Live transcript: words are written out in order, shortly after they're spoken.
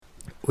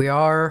We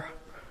are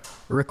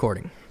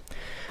recording.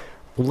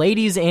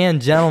 Ladies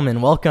and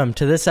gentlemen, welcome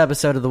to this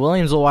episode of the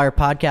Williamsville Wire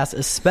podcast,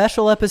 a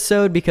special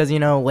episode because,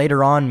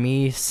 later on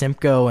me,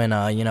 Simcoe, and,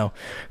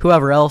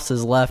 whoever else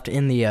is left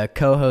in the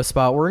co-host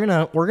spot, we're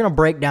gonna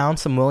break down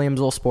some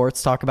Williamsville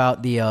sports, talk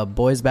about the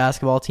boys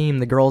basketball team,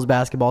 the girls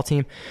basketball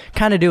team,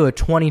 kind of do a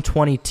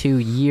 2022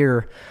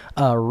 year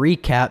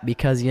recap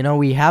because,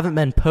 we haven't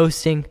been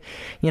posting,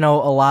 a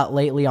lot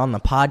lately on the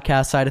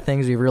podcast side of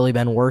things. We've really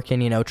been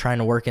working, trying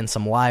to work in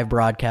some live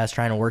broadcasts,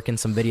 trying to work in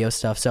some video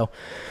stuff. So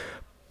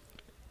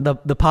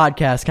the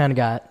podcast kind of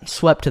got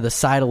swept to the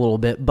side a little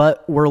bit,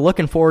 but we're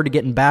looking forward to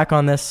getting back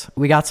on this.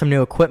 We got some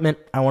new equipment.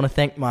 I want to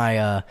thank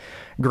my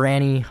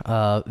granny,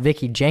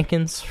 Vicky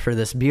Jenkins, for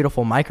this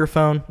beautiful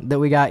microphone that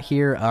we got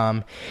here.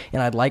 And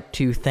I'd like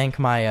to thank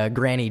my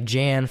granny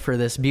Jan for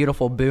this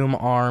beautiful boom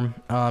arm.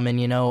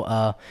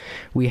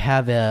 We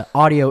have an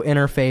audio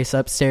interface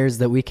upstairs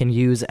that we can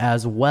use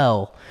as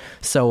well.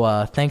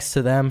 So thanks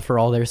to them for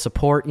all their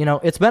support.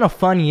 It's been a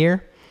fun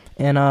year,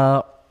 and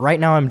right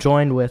now I'm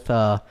joined with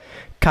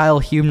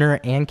Kyle Hubner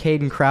and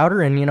Caden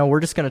Crowder, and,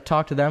 we're just going to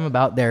talk to them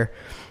about their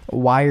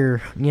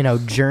wire,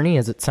 journey,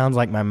 as it sounds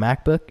like my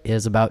MacBook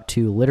is about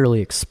to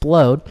literally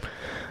explode.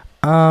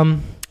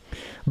 But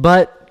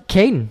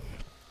Caden,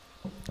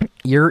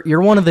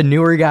 you're one of the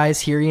newer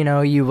guys here.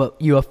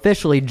 You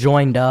officially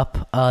joined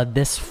up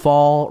this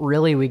fall.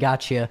 Really, we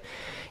got you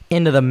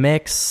into the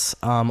mix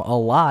a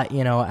lot,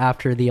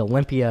 after the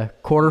Olympia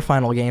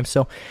quarterfinal game.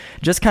 So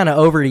just kind of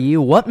over to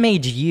you. What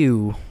made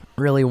you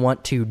really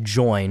want to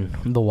join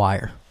the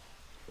Wire?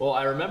 Well,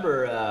 I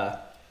remember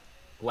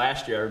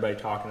last year everybody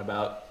talking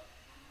about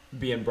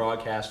being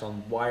broadcast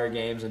on Wire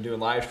games and doing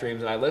live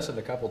streams, and I listened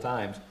a couple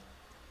times.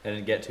 I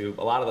didn't get to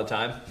a lot of the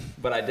time,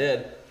 but I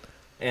did.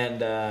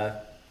 And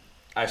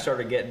I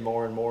started getting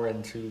more and more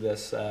into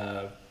this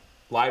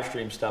live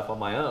stream stuff on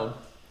my own.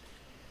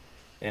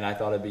 And I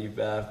thought it'd be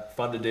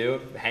fun to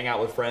do, hang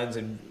out with friends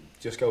and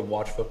just go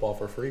watch football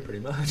for free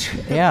pretty much.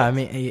 Yeah,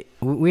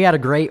 we had a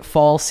great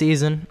fall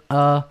season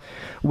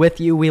with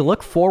you. We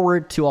look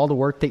forward to all the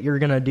work that you're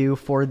going to do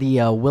for the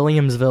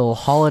Williamsville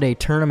Holiday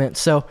Tournament.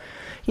 So,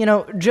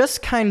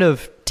 just kind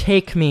of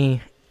take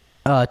the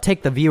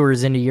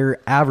viewers into your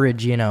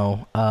average,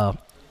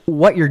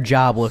 what your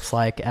job looks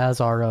like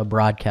as our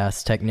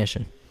broadcast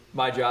technician.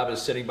 My job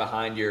is sitting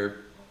behind your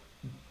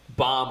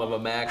bomb of a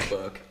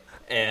MacBook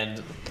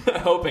and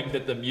hoping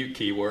that the mute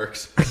key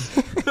works,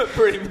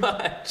 pretty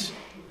much.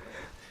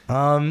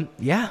 We've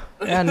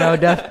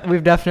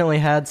definitely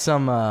had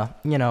some,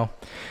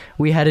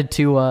 we headed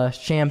to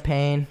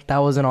Champaign. That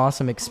was an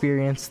awesome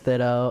experience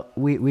that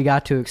we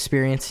got to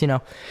experience.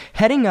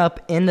 Heading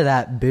up into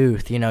that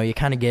booth, you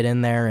kind of get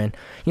in there, and,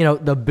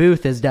 the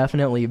booth is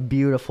definitely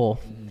beautiful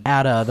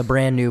at the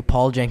brand new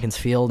Paul Jenkins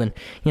Field, and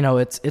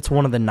it's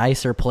one of the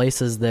nicer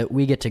places that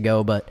we get to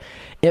go, but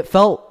it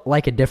felt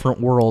like a different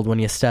world when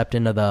you stepped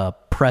into the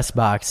press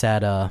box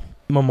at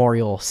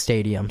Memorial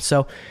Stadium.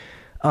 So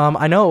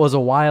I know it was a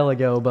while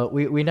ago, but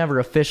we never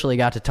officially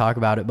got to talk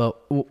about it, but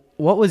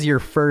what was your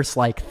first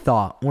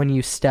thought when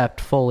you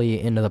stepped fully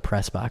into the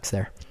press box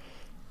there?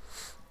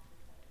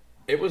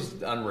 It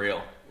was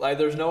unreal.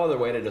 There's no other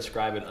way to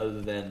describe it other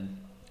than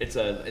it's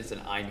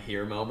an I'm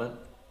here moment.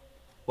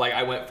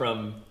 I went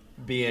from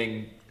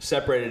being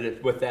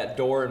separated with that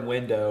door and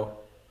window,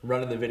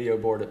 running the video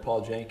board at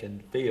Paul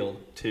Jenkins Field,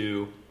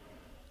 to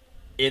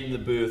in the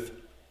booth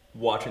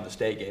watching the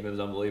state game. It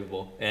was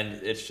unbelievable.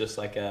 And it's just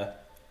I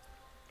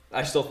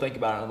still think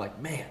about it, and I'm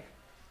like, man,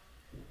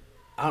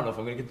 I don't know if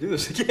I'm going to get to do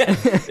this again.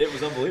 It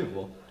was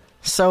unbelievable.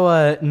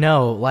 So,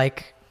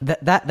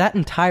 that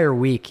entire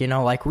week,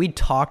 we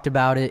talked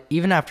about it,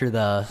 even after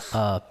the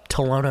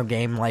Tolono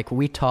game,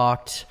 we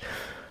talked,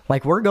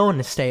 we're going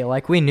to state,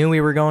 we knew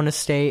we were going to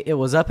state. It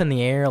was up in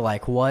the air,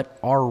 what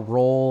our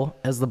role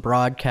as the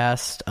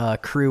broadcast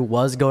crew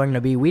was going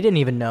to be. We didn't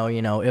even know,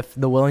 if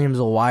the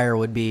Williamsville Wire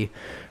would be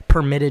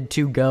permitted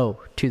to go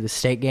to the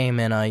state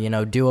game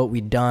and, do what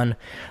we'd done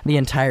the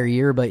entire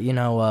year. But,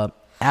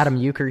 Adam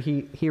Euchre,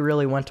 he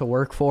really went to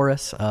work for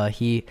us.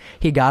 He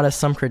got us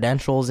some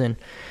credentials, and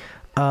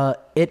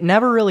it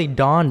never really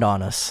dawned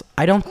on us.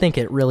 I don't think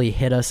it really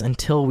hit us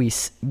until we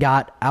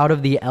got out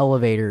of the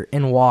elevator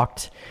and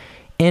walked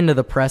into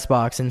the press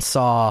box and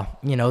saw,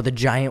 the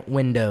giant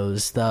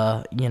windows,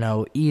 the,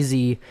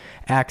 easy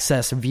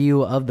access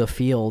view of the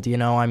field.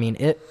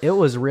 It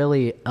was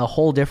really a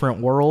whole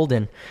different world.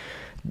 And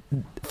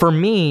for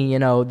me,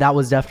 that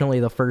was definitely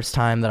the first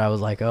time that I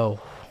was like, oh,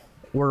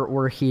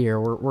 we're here.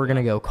 We're going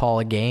to go call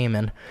a game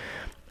in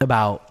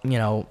about,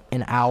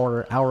 an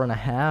hour and a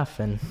half.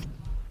 And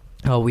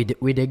we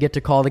did get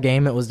to call the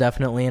game. It was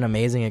definitely an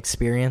amazing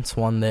experience,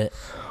 one that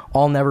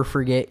I'll never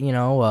forget,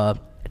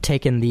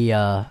 taking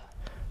the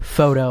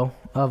photo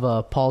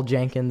of Paul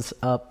Jenkins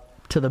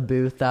up to the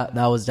booth. That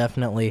was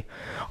definitely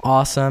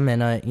awesome.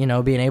 And,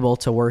 being able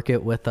to work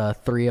it with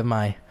three of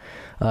my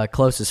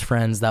closest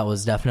friends, that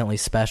was definitely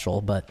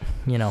special. But,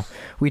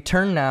 we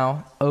turn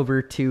now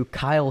over to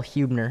Kyle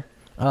Hubner,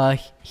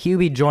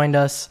 Hubie joined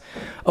us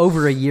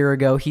over a year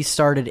ago. He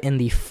started in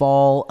the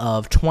fall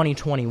of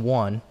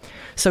 2021.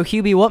 So,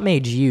 Hubie, what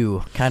made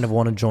you kind of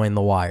want to join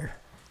the Wire?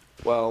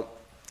 Well,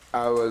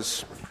 I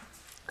was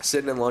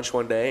sitting in lunch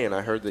one day, and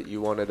I heard that you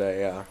wanted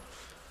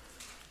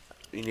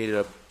you needed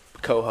a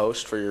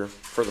co-host for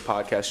the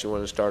podcast you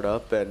wanted to start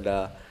up, and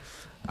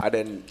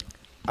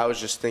I was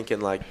just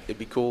thinking, like, it'd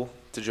be cool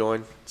to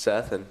join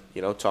Seth and,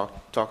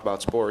 talk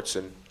about sports.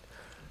 And,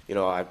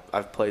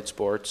 I've played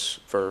sports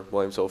for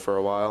Williamsville for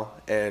a while,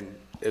 and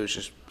it was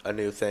just a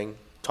new thing,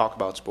 talk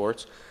about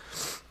sports.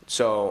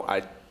 So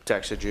I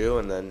texted you,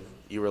 and then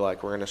you were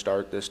like, we're going to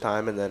start this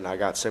time, and then I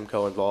got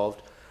Simcoe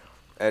involved.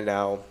 And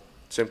now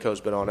Simcoe's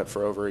been on it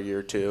for over a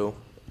year too,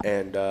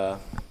 and I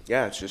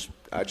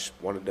just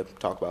wanted to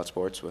talk about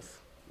sports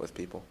with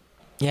people.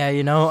 Yeah,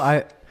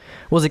 I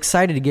was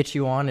excited to get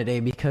you on today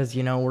because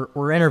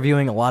we're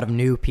interviewing a lot of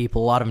new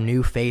people, a lot of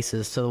new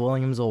faces to the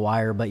Williamsville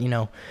Wire, but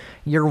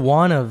you're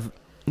one of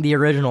the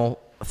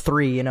original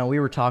three. We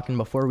were talking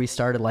before we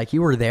started, like,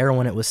 you were there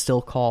when it was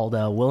still called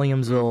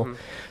Williamsville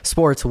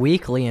Sports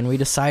Weekly, and we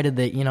decided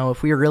that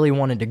if we really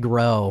wanted to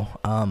grow,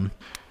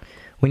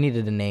 we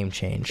needed a name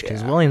change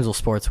because Williamsville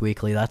Sports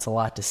Weekly, that's a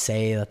lot to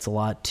say. That's a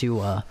lot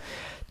to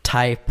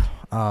type.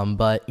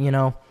 But,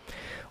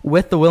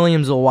 with the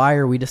Williamsville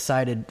Wire, we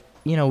decided,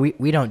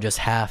 we don't just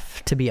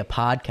have to be a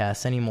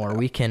podcast anymore.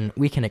 We can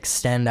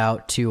extend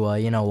out to,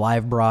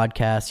 live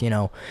broadcasts,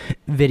 videos,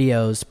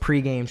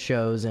 pregame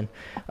shows. And,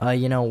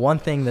 one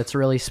thing that's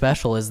really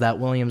special is that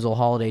Williamsville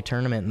Holiday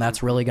Tournament, and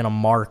that's really going to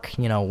mark,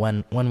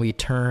 when we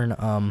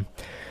turn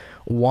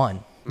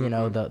one.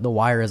 The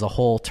Wire as a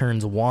whole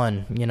turns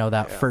one,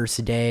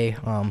 first day.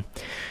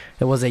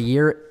 It was a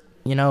year,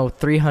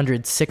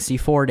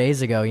 364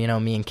 days ago,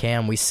 me and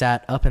Cam, we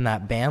sat up in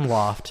that band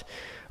loft.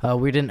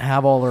 We didn't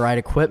have all the right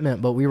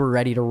equipment, but we were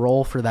ready to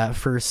roll for that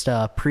first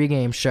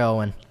pregame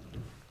show. And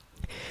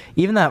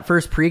even that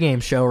first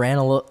pregame show ran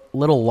a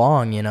little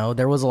long,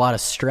 There was a lot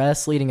of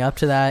stress leading up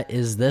to that.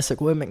 Is this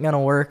equipment going to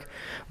work?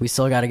 We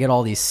still got to get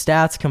all these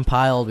stats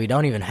compiled. We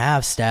don't even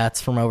have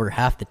stats from over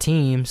half the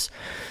teams.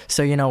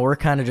 So, we're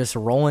kind of just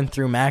rolling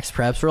through max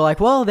preps. We're like,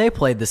 well, they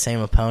played the same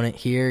opponent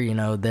here,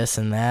 this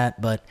and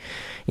that. But,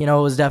 it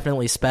was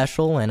definitely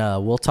special. And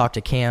we'll talk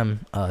to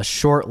Cam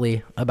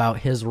shortly about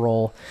his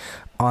role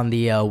on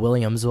the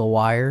Williamsville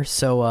Wire.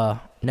 So,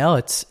 no,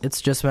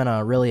 it's just been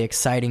a really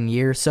exciting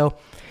year. So,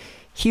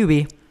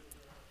 Hubie,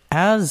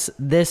 as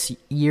this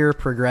year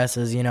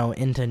progresses,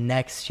 into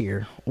next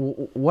year,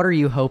 what are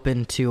you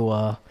hoping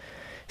to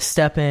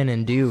step in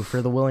and do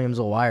for the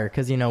Williamsville Wire?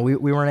 Because, we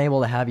weren't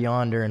able to have you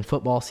on during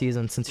football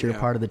season since you're a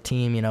part of the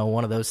team,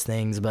 one of those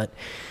things. But,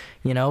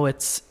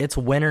 it's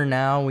winter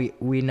now.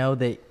 We know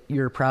that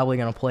you're probably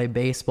going to play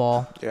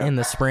baseball in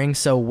the spring.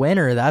 So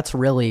winter, that's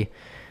really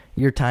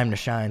your time to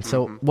shine.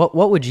 So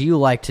what would you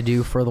like to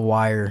do for the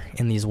Wire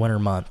in these winter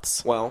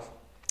months? Well,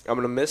 I'm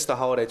going to miss the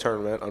holiday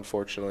tournament,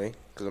 unfortunately,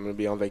 because I'm going to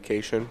be on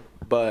vacation.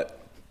 But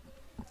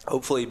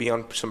hopefully be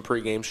on some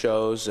pregame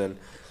shows and,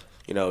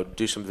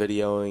 do some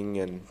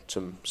videoing and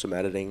some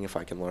editing if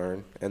I can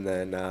learn. And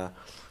then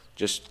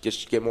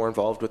just get more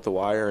involved with the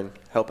Wire and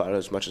help out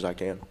as much as I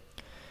can.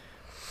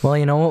 Well,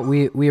 you know what?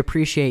 We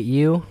appreciate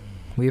you.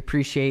 We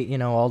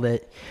appreciate, all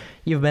that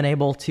you've been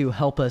able to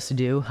help us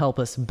do, help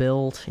us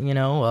build,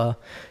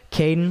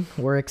 Caden,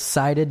 we're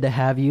excited to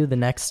have you the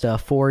next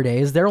 4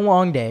 days. They're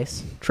long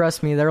days.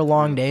 Trust me, they're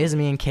long days.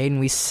 Me and Caden,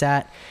 we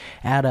sat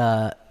at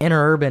a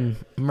Interurban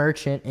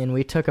Merchant, and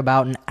we took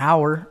about an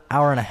hour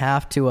and a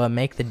half to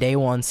make the day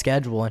one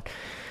schedule.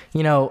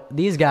 And,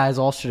 these guys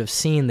all should have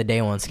seen the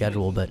day one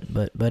schedule,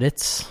 but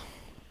it's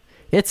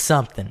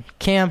something.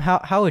 Cam,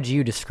 how would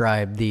you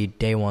describe the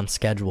day one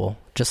schedule,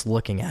 just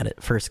looking at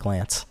it first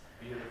glance?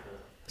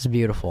 It's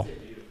beautiful.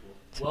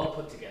 Well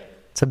put together.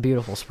 It's a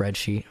beautiful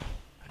spreadsheet.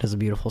 It is a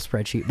beautiful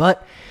spreadsheet.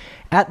 But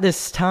at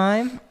this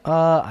time,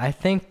 I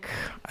think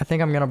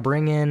I'm gonna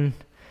bring in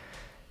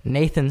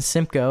Nathan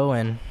Simcoe,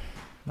 and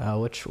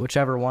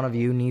whichever one of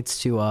you needs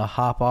to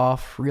hop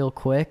off real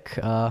quick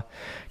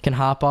can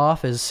hop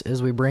off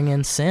as we bring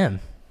in Sim.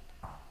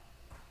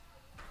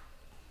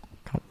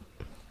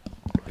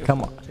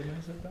 Come on.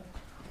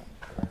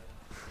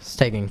 Just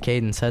taking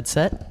Caden's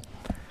headset.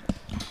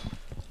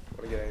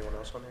 Want to get anyone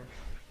else on here?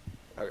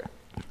 Okay.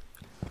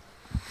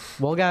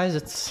 Well, guys,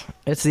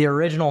 it's the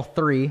original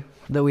three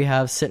that we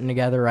have sitting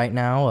together right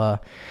now.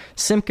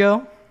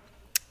 Simcoe,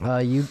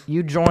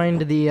 you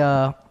joined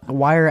the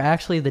Wire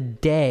actually the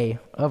day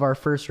of our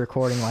first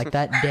recording. Like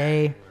that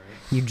day,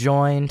 you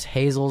joined.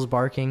 Hazel's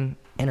barking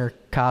in her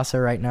casa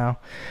right now,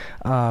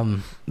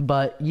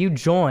 but you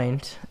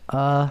joined.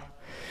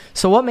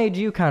 So what made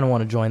you kind of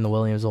want to join the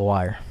Williamsville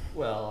Wire?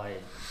 Well, I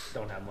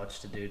don't have much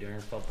to do during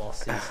football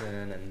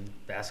season and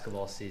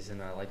basketball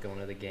season. I like going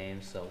to the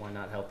games, so why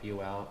not help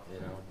you out,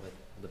 with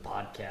the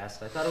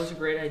podcast? I thought it was a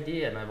great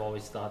idea, and I've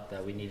always thought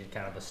that we needed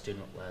kind of a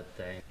student-led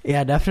thing.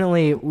 Yeah,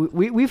 definitely.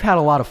 We've had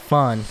a lot of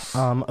fun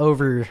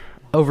over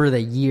over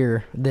the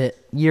year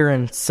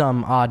and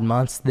some odd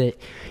months that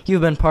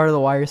you've been part of the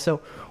Wire. So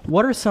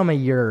what are some of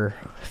your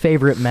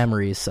favorite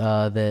memories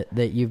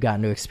that you've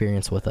gotten to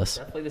experience with us?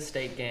 Definitely the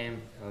state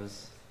game. It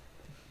was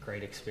a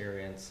great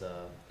experience,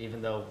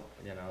 even though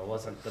it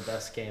wasn't the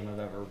best game I've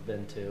ever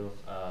been to,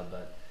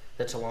 but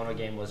the Tolono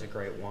game was a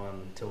great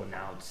one to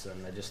announce,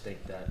 and I just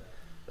think that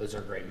those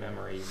are great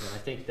memories. And I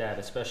think that,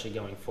 especially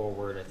going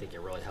forward, I think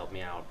it really helped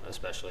me out,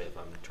 especially if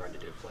I'm trying to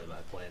do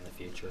play-by-play in the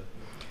future.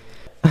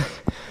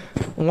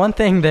 One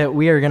thing that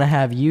we are going to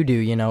have you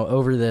do,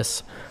 over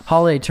this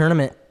holiday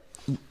tournament,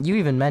 you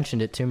even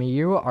mentioned it to me,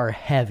 you are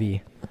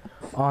heavy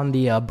on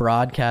the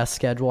broadcast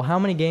schedule. How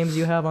many games do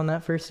you have on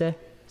that first day?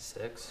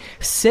 6.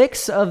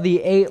 6 of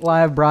the 8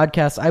 live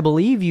broadcasts. I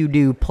believe you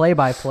do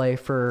play-by-play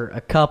for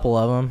a couple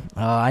of them.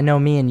 I know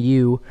me and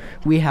you,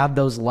 we have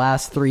those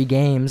last 3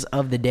 games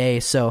of the day.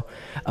 So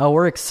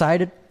we're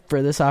excited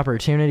for this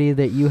opportunity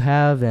that you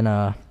have.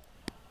 And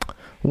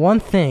one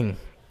thing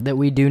that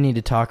we do need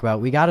to talk about,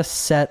 we got to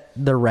set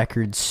the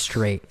record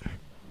straight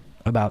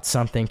about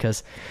something,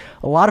 because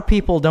a lot of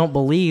people don't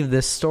believe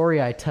this story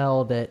I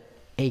tell that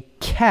a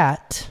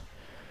cat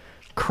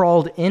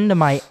crawled into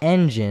my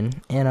engine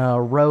and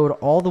rode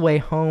all the way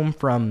home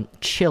from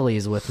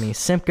Chili's with me.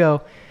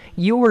 Simcoe,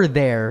 you were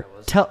there.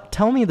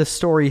 Tell me the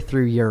story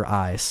through your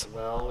eyes.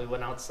 Well, we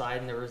went outside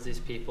and there was these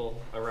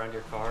people around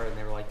your car, and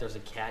they were like, "There's a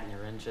cat in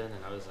your engine,"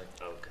 and I was like,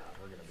 "Oh God,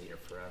 we're gonna be here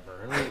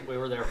forever." And we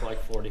were there for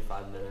like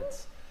 45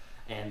 minutes,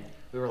 and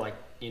we were like,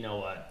 "You know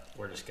what?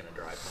 We're just gonna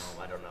drive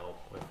home. I don't know.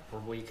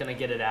 We couldn't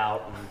get it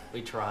out, and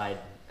we tried,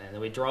 and then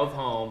we drove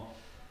home."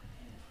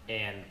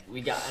 And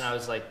I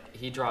was like,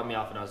 he dropped me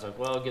off, and I was like,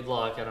 "Well, good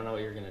luck. I don't know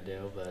what you're gonna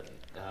do," but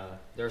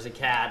there's a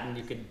cat, and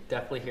you could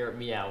definitely hear it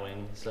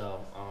meowing. So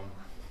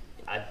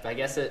I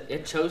guess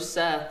it chose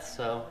Seth.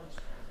 So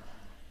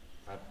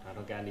I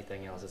don't got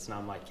anything else. It's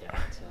not my cat.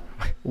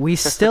 So. We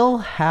still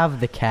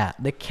have the cat.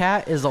 The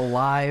cat is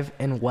alive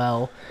and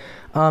well.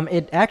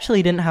 It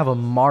actually didn't have a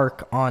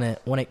mark on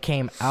it when it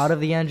came out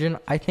of the engine.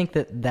 I think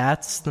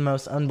that's the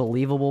most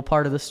unbelievable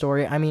part of the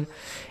story. I mean,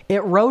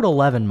 it rode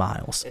 11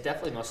 miles. It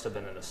definitely must have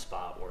been in a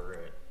spot where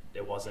it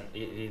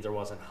either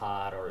wasn't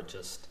hot or it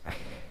just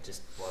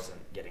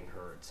wasn't getting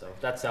hurt. So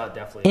that's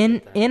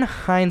definitely in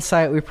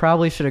hindsight, we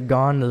probably should have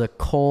gone to the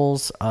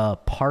Kohl's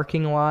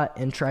parking lot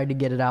and tried to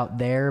get it out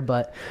there,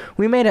 but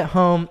we made it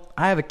home.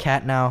 I have a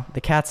cat now.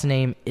 The cat's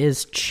name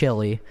is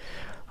Chili.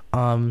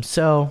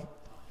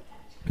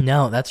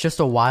 No, that's just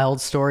a wild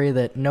story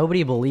that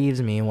nobody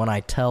believes me when I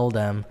tell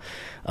them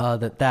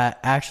that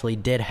actually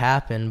did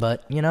happen.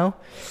 But,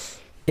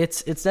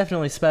 it's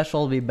definitely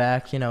special to be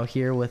back,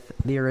 here with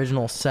the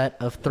original set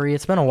of 3.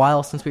 It's been a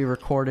while since we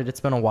recorded. It's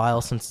been a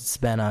while since it's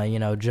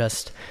been,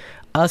 just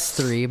us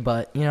 3.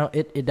 But,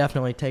 it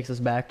definitely takes us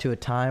back to a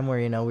time where,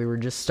 we were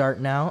just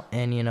starting out.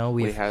 And,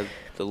 we had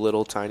the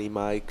little tiny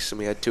mics, and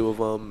we had 2 of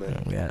them.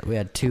 And we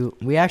had 2.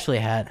 We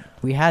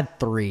had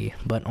 3,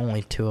 but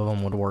only 2 of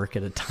them would work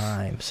at a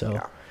time.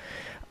 So,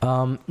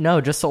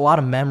 no, just a lot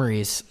of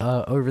memories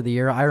over the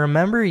year. I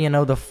remember,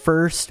 the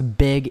first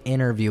big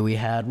interview we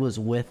had was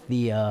with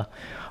the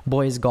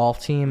boys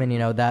golf team,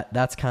 and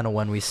that's kind of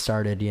when we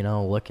started,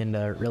 looking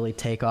to really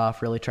take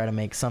off, really try to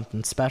make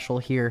something special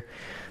here.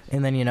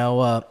 And then,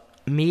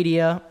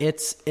 media,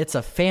 it's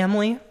a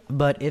family,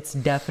 but it's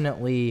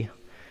definitely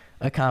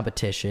a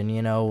competition.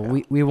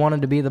 We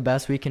wanted to be the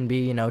best we can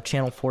be.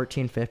 Channel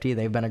 1450,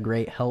 they've been a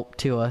great help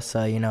to us.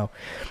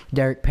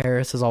 Derek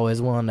Paris is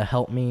always willing to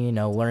help me,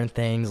 learn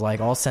things.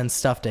 Like, I'll send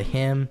stuff to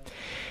him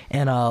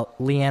and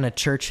Leanna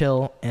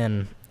Churchill,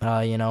 and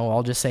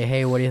I'll just say,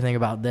 "Hey, what do you think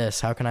about this?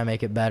 How can I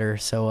make it better?"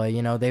 So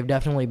they've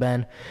definitely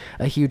been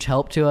a huge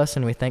help to us,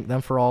 and we thank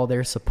them for all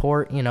their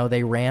support.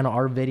 They ran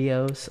our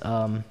videos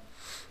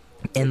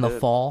in the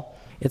fall.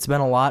 It's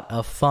been a lot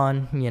of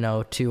fun,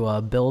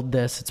 to build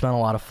this. It's been a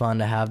lot of fun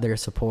to have their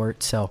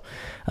support. So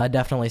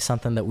definitely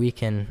something that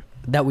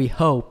we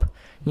hope,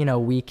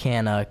 we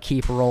can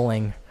keep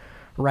rolling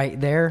right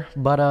there.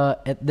 But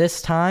at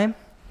this time,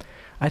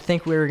 I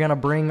think we're going to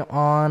bring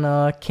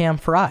on Cam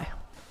Fry.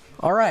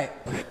 All right,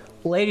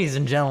 ladies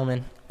and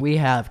gentlemen, we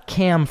have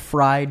Cam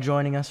Fry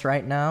joining us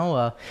right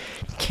now.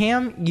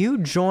 Cam, you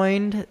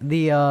joined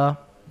the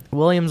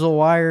Williamsville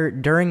Wire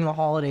during the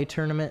holiday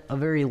tournament, a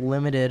very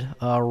limited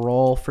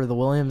role for the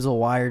Williamsville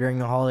Wire during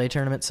the holiday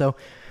tournament. So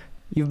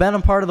you've been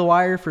a part of the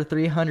Wire for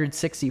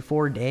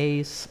 364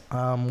 days.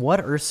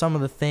 What are some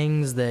of the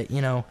things that,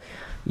 you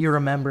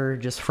remember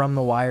just from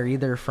the Wire,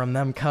 either from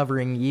them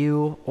covering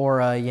you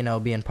or,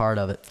 being part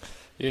of it?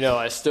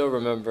 I still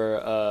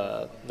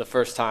remember the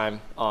first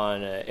time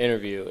on an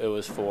interview. It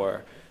was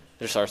for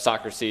just our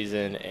soccer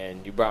season,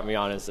 and you brought me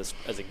on as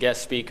a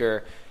guest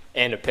speaker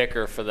and a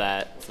picker for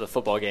the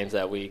football games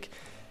that week.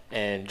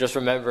 And just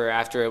remember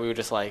after it, we were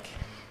just like,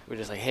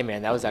 "Hey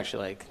man, that was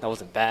actually that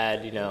wasn't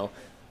bad, we'll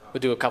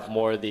do a couple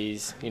more of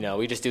these,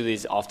 we just do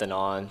these off and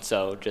on.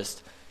 So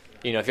just,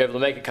 if you're able to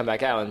make it, come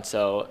back out." And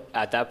so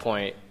at that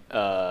point,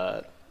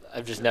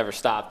 I've just never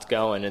stopped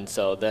going. And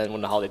so then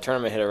when the holiday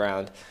tournament hit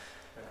around,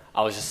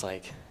 I was just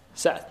like,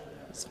 "Seth,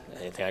 is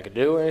there anything I could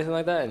do or anything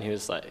like that? And he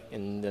was like,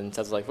 and then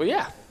Seth's like, well,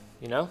 yeah,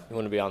 you know, you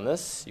want to be on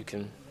this, you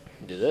can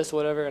do this,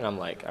 whatever. And I'm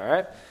like, all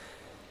right.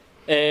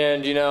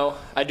 And, you know,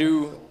 I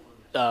do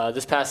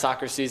this past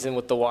soccer season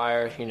with The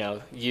Wire, you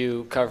know,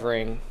 you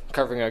covering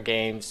our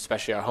games,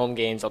 especially our home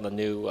games on the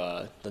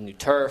new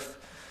turf.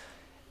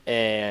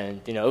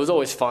 And, you know, it was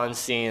always fun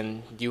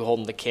seeing you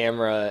holding the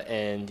camera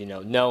and, you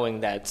know,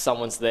 knowing that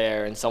someone's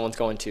there and someone's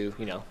going to,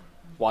 you know,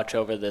 watch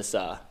over this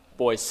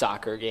boys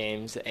soccer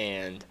games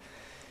and,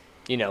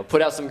 you know,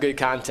 put out some good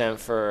content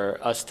for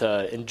us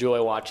to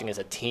enjoy watching as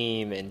a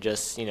team and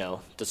just, you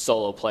know, the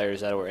solo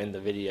players that were in the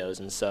videos.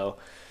 And so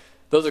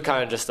those are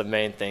kind of just the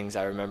main things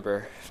I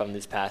remember from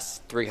these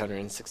past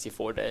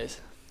 364 days.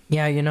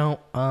 Yeah, you know,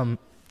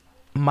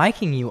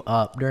 miking you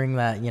up during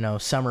that, you know,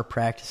 summer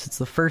practice. It's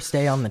the first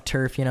day on the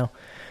turf, you know.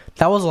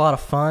 That was a lot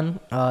of fun.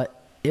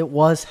 It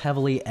was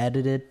heavily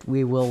edited.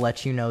 We will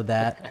let you know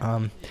that.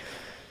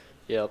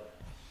 Yep.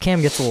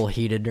 Cam gets a little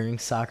heated during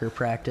soccer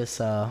practice.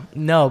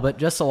 No, but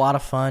just a lot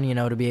of fun, you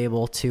know, to be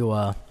able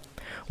to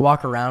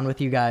walk around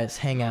with you guys,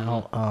 hang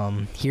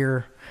out,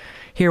 hear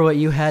what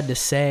you had to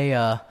say.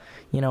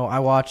 You know, I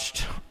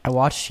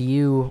watched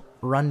you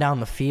run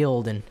down the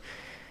field, and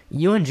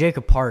you and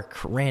Jacob Park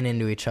ran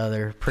into each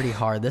other pretty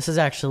hard. This is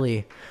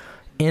actually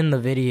in the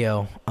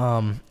video,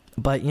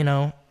 but, you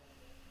know,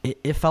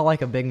 it felt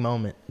like a big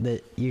moment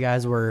that you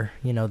guys were,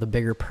 you know, the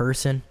bigger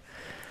person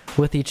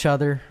with each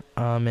other,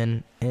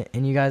 and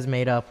you guys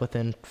made up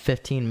within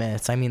 15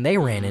 minutes. I mean, they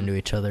ran into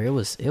each other. It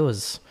was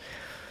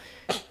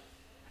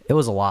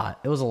a lot.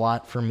 It was a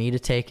lot for me to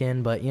take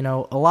in, but, you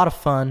know, a lot of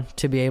fun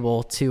to be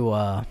able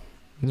to,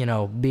 you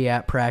know, be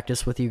at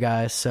practice with you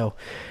guys. So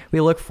we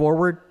look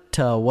forward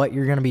to what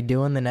you're going to be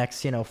doing the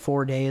next, you know,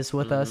 4 days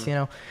with us. You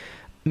know,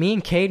 me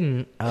and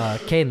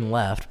Caden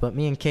left, but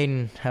me and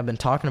Caden have been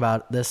talking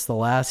about this the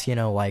last, you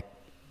know, like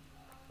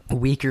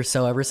week or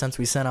so, ever since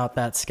we sent out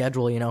that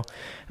schedule. You know,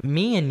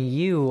 me and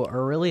you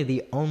are really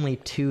the only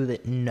two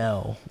that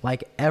know,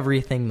 like,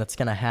 everything that's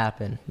going to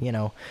happen, you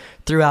know,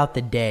 throughout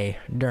the day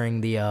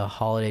during the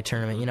holiday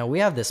tournament. You know, we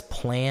have this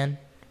plan,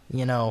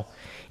 you know,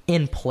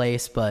 in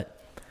place, but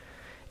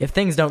if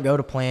things don't go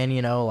to plan,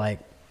 you know, like,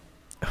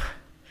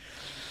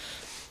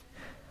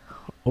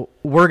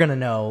 we're going to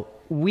know.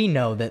 We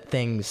know that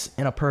things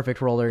in a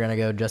perfect world are going to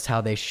go just how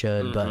they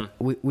should, but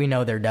we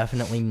know they're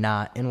definitely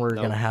not, and we're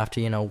going to have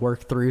to, you know,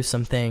 work through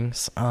some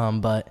things.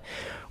 But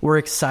we're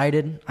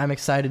excited. I'm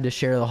excited to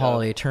share the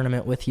holiday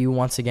tournament with you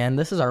once again.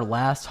 This is our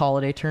last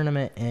holiday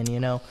tournament, and, you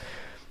know,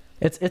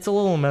 it's a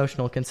little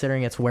emotional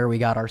considering it's where we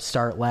got our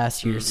start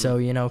last year. So,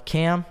 you know,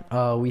 Cam,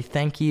 we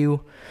thank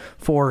you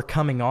for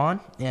coming on,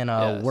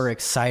 and we're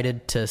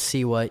excited to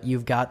see what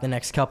you've got the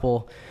next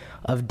couple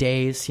of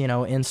days, you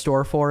know, in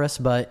store for us.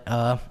 But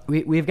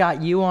we've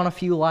got you on a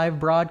few live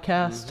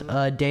broadcasts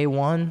day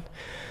one,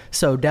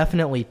 so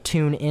definitely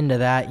tune into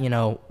that. You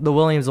know, the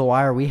Williamsville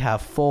Wire, we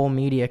have full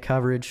media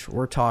coverage.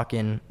 We're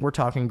talking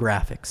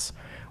graphics,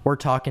 we're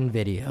talking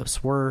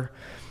videos, we're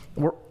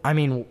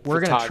going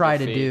to try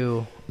to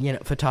do, you know,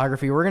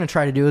 photography. We're going to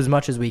try to do as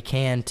much as we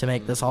can to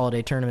make this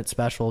holiday tournament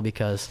special,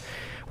 because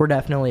we're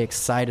definitely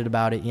excited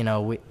about it. You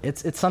know,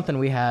 it's something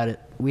we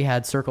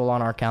had circled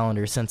on our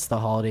calendar since the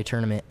holiday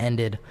tournament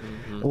ended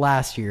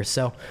last year.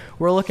 So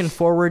we're looking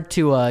forward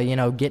to, you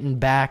know, getting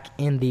back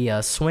in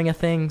the swing of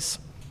things.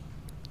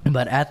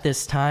 But at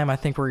this time, I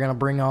think we're going to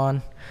bring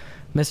on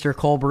Mr.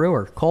 Cole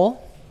Brewer.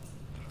 Cole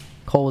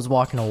was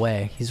walking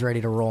away. He's ready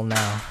to roll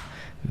now.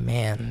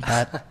 Man,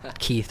 that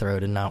key throw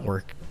did not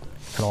work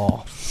at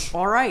all.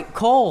 All right,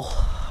 Cole,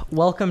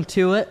 welcome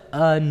to it.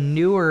 A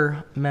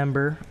newer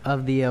member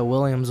of the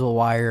Williamsville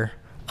Wire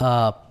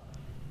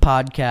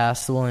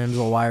podcast, the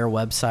Williamsville Wire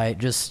website,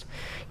 just,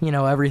 you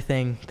know,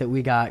 everything that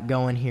we got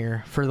going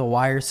here for the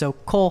Wire. So,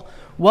 Cole,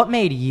 what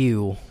made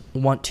you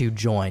want to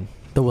join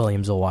the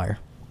Williamsville Wire?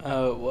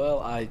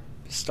 Well, I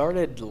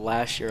started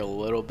last year a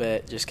little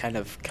bit, just kind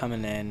of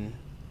coming in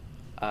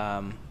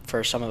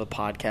for some of the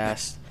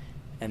podcasts.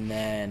 And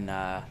then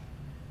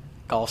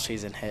golf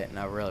season hit, and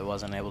I really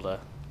wasn't able to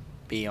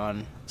be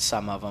on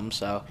some of them.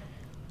 So,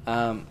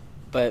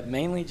 but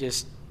mainly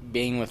just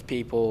being with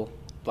people,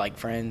 like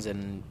friends,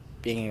 and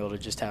being able to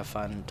just have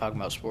fun talking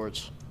about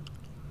sports.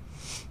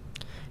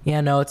 Yeah,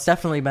 no, it's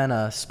definitely been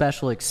a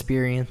special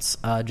experience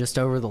just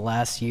over the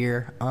last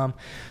year.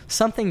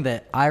 Something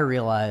that I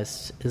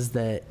realized is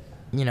that,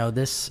 you know,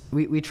 this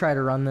we try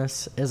to run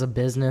this as a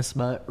business,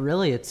 but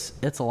really it's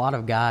a lot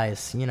of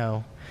guys, you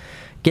know,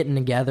 getting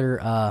together,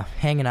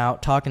 hanging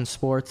out, talking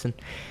sports, and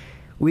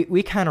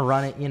we kind of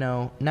run it, you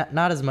know,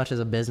 not as much as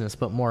a business,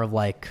 but more of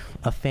like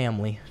a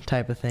family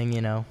type of thing,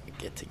 you know.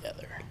 Get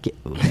together.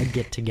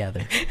 Get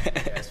together.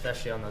 Yeah,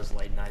 especially on those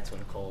late nights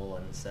when Cole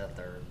and Seth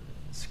are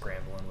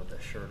scrambling with the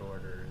shirt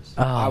orders.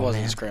 Oh, I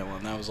wasn't man.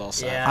 scrambling. That was all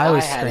Seth. Yeah, I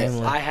was had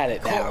scrambling. I had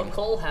it down.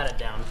 Cole had it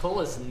down. Cole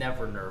is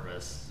never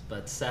nervous,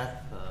 but Seth,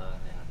 I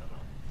don't know.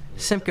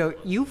 Simcoe,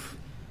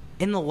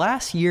 in the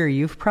last year,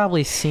 you've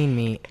probably seen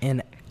me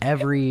in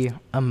every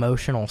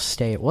emotional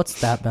state.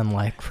 What's that been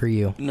like for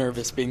you?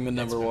 Nervous being the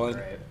number one.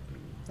 Right.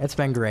 It's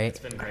been great. It's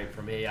been great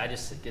for me. I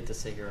just get to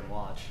sit here and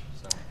watch.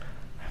 So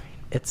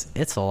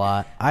It's a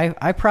lot.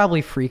 I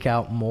probably freak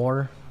out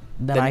more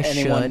than I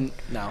should.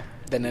 No,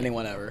 than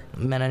anyone ever.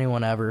 Than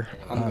anyone ever.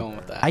 I'm going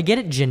with that. I get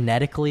it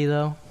genetically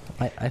though.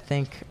 I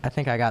think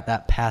I got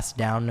that passed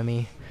down to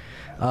me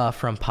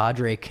from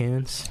Padre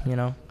Coons. You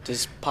know.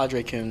 Does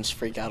Padre Coons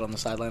freak out on the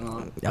sideline a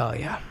lot? Oh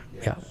yeah.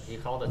 Yeah. he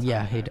called it.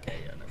 Yeah. He.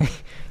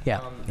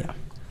 Yeah. Yeah.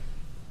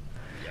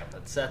 Yeah,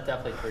 but Seth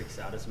definitely freaks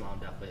out. His mom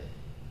definitely.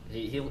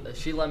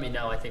 She let me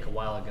know, I think, a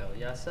while ago.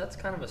 Yeah, Seth's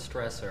kind of a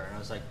stressor, and I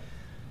was like,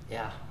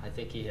 yeah, I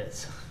think he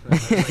is.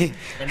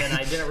 And then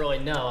I didn't really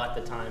know at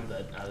the time,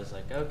 but I was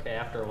like, okay.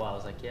 After a while, I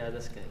was like, yeah,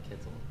 this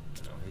kid's,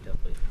 he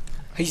definitely.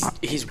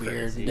 He's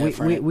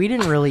weird. We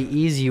didn't really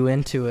ease you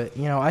into it.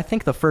 You know, I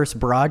think the first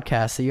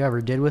broadcast that you ever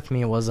did with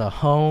me was a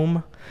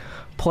home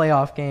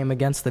playoff game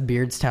against the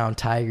Beardstown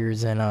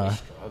Tigers, and We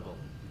struggled.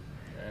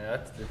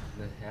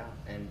 Yeah,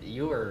 and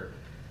you were,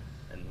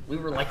 and we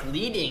were like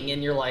leading,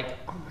 and you're like,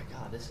 oh my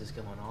god, this is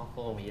going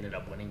awful. And we ended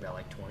up winning by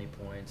like 20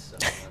 points.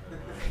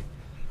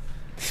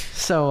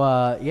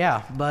 So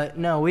yeah, but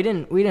no, we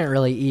didn't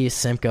really ease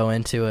Simcoe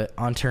into it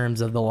on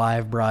terms of the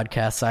live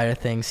broadcast side of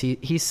things.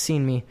 He's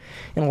seen me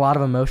in a lot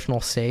of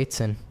emotional states,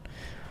 and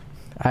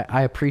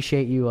I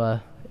appreciate you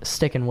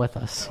sticking with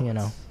us. You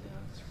know. Yeah,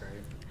 that's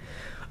great.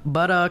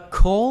 But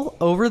Cole,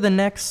 over the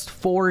next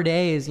 4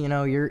 days, you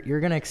know, you're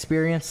gonna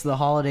experience the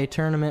holiday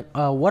tournament.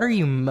 What are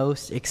you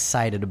most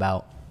excited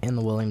about in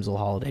the Williamsville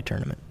Holiday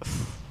Tournament?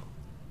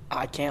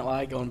 I can't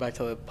lie, going back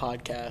to the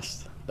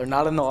podcast, they're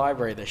not in the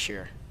library this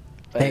year.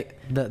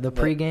 The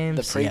pre-games?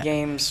 The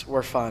pre-games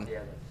were fun. Yeah.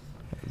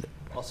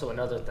 Also,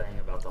 another thing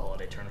about the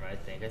holiday tournament,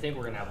 I think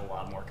we're going to have a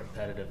lot more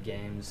competitive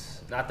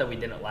games. Not that we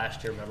didn't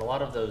last year, but a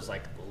lot of those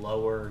like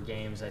lower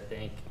games, I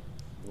think,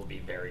 will be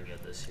very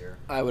good this year.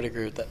 I would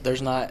agree with that.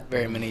 There's not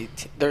very many.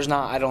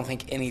 I don't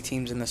think any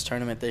teams in this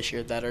tournament this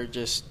year that are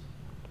just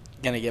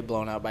going to get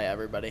blown out by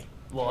everybody.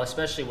 Well,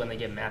 especially when they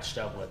get matched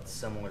up with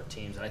similar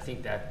teams. And I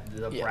think that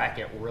the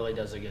bracket really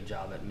does a good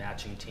job at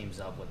matching teams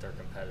up with their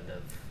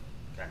competitive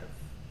kind of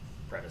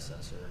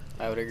predecessor.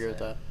 I would agree with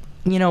that.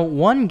 You know,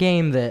 one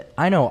game that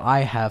I know I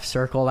have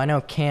circled, I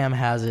know Cam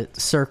has it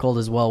circled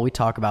as well. We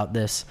talk about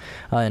this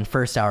in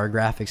first hour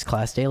graphics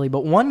class daily.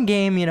 But one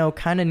game, you know,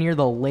 kind of near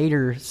the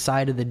later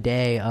side of the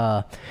day,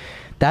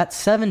 that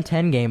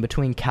 7-10 game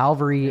between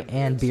Calvary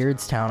and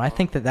Beardstown, I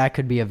think that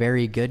could be a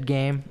very good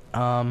game.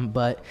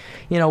 But,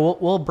 you know,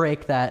 we'll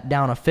break that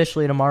down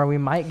officially tomorrow. We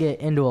might get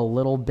into a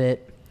little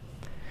bit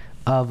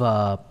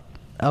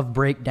of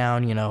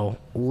breakdown, you know,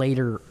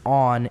 later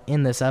on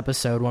in this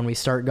episode when we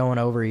start going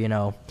over, you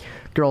know,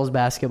 girls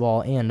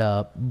basketball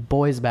and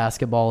boys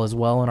basketball as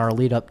well in our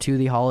lead up to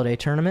the holiday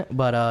tournament.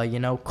 But, you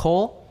know,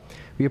 Cole,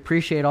 we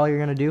appreciate all you're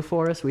going to do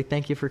for us. We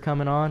thank you for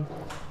coming on.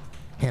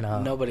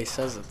 And nobody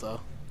says it, though.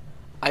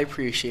 I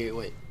appreciate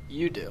what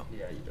you do.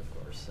 Yeah, you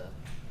of course.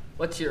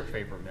 What's your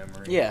favorite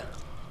memory? Yeah.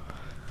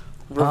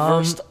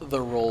 Reversed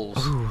the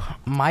roles.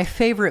 My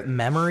favorite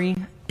memory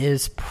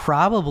is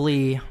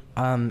probably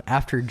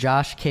after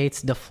Josh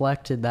Cates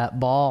deflected that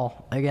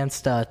ball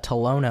against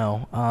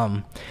Tolono.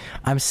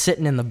 I'm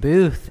sitting in the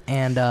booth,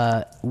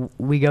 and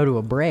we go to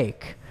a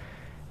break,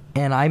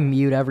 and I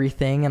mute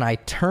everything, and I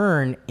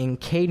turn, and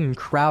Caden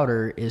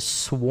Crowder is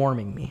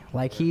swarming me.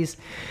 Like, he's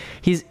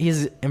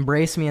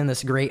embraced me in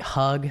this great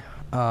hug,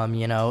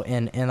 you know,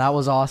 and that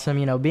was awesome.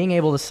 You know, being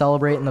able to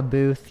celebrate in the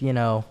booth, you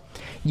know,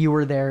 you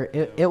were there.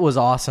 It was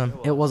awesome.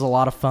 It was a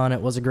lot of fun.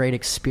 It was a great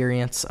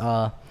experience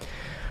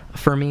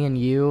for me and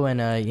you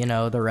and, you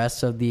know, the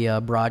rest of the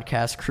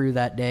broadcast crew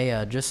that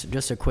day.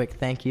 Just a quick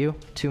thank you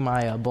to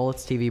my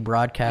Bullets TV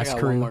broadcast I got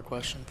crew. one more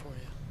question for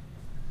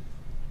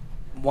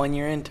you. 1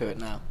 year into it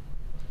now,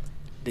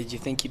 did you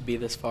think you'd be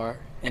this far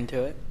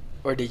into it?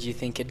 Or did you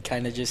think it'd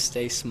kind of just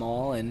stay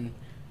small? And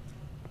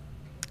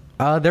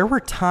there were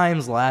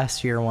times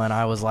last year when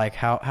I was like,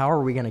 how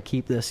are we going to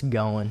keep this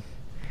going?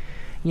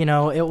 You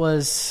know, it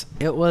was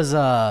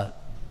a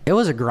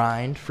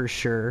grind for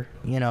sure.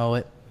 You know,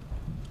 a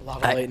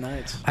lot of late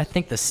nights. I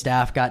think the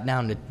staff got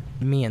down to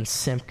me and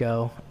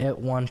Simcoe at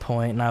one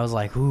point, and I was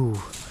like, ooh,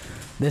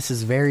 this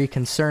is very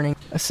concerning.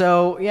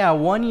 So, yeah,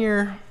 1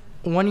 year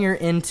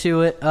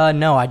into it,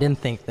 no, I didn't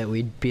think that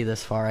we'd be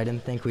this far. I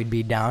didn't think we'd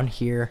be down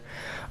here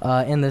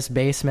in this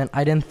basement.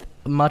 I didn't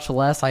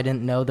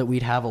know that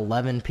we'd have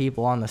 11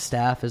 people on the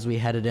staff as we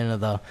headed into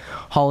the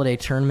holiday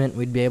tournament.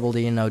 We'd be able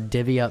to, you know,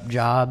 divvy up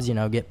jobs, you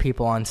know, get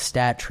people on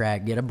stat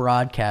track, get a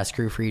broadcast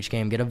crew for each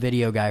game, get a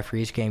video guy for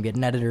each game, get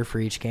an editor for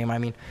each game. I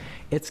mean,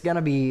 it's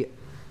gonna be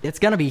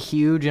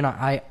huge, and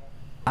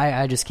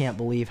I just can't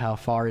believe how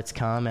far it's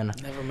come. And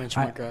never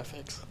mention my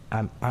graphics.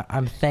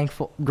 I'm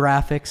thankful,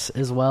 graphics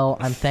as well.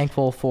 I'm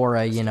thankful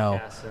for you know,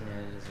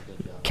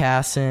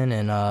 Casson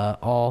and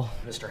all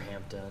Mr.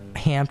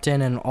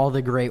 Hampton and all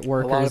the great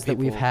workers that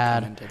we've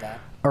had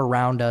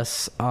around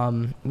us,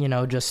 you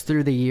know, just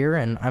through the year.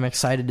 And I'm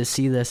excited to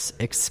see this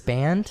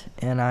expand,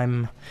 and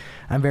I'm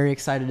very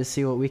excited to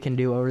see what we can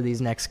do over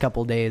these next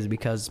couple days,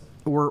 because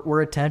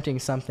we're attempting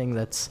something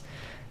that's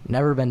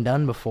never been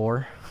done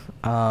before.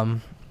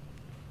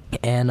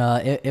 And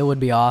it would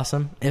be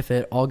awesome if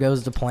it all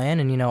goes to plan.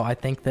 And, I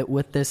think that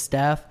with this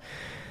staff,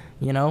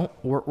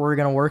 we're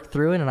going to work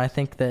through it, and I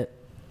think that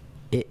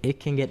it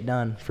can get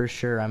done for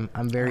sure.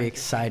 I'm very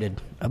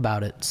excited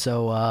about it.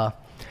 So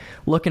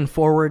looking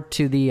forward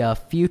to the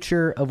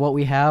future of what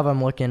we have.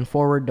 I'm looking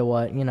forward to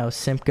what,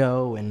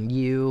 Simcoe and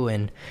you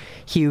and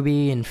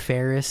Hubie and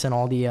Ferris and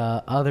all the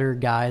other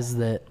guys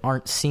that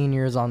aren't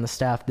seniors on the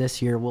staff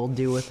this year will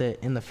do with it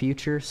in the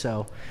future.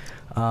 So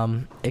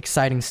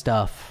exciting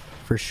stuff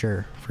for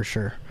sure.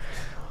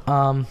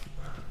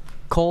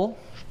 Cole,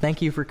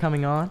 thank you for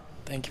coming on.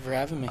 Thank you for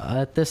having me.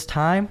 At this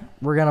time,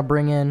 we're going to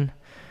bring in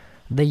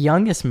the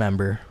youngest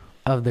member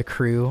of the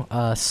crew,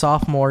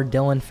 sophomore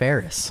Dylan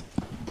Ferris.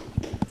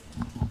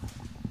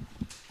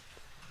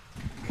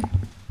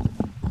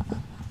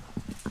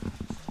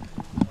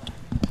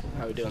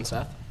 How we doing,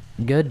 Seth?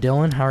 Good,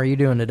 Dylan. How are you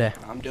doing today?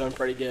 I'm doing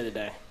pretty good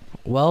today.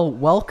 Well,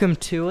 welcome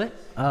to it.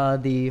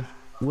 The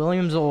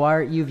Williamsville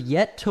Wire, you've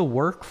yet to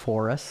work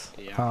for us.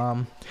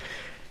 Yeah.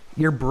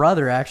 Your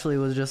brother actually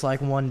was just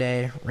like one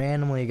day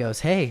randomly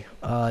goes, "Hey,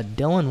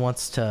 Dylan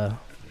wants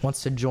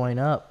to join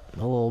up a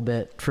little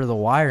bit for the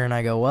Wire," and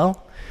I go,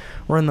 "Well,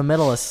 we're in the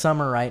middle of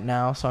summer right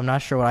now, so I'm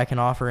not sure what I can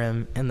offer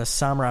him in the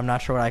summer. I'm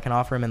not sure what I can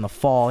offer him in the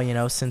fall,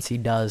 since he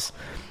does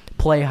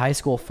play high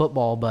school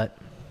football, but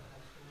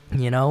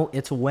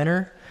it's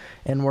winter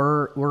and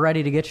we're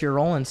ready to get you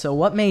rolling." So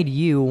what made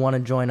you want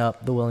to join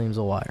up the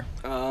Williamsville Wire?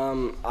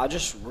 I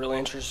just really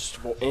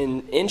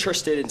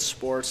interested in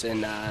sports,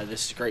 and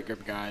this is a great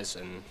group of guys,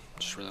 and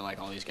just really like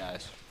all these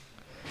guys.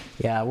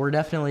 Yeah, we're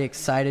definitely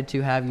excited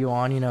to have you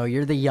on.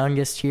 You're the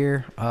youngest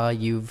here.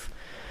 You've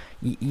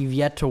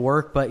yet to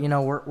work, but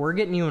we're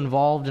getting you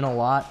involved in a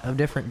lot of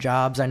different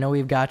jobs. I know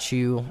we've got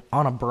you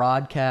on a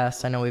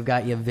broadcast. I know we've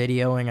got you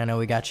videoing. I know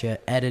we got you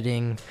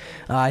editing.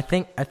 I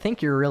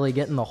think you're really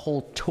getting the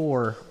whole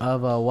tour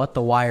of what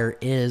the Wire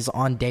is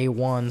on day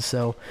one.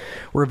 So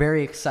we're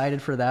very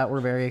excited for that.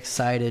 We're very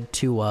excited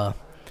to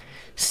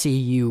see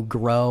you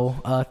grow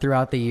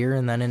throughout the year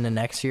and then into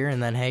next year,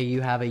 and then hey,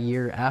 you have a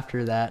year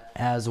after that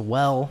as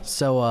well.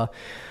 So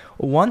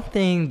one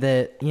thing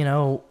that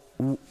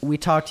we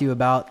talked to you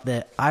about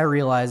that I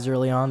realized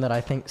early on that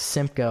I think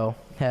Simcoe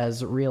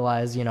has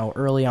realized,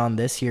 early on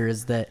this year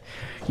is that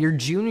your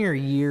junior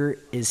year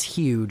is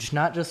huge,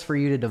 not just for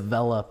you to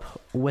develop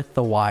with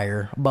the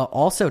Wire, but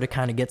also to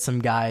kind of get some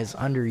guys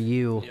under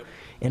you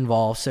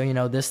involved.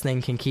 So, this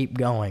thing can keep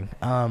going.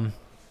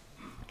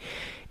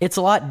 It's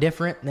a lot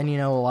different than,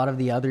 a lot of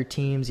the other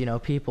teams.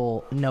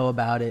 People know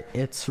about it.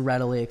 It's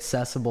readily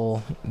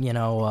accessible,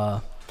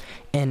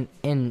 and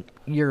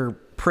you're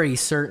pretty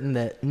certain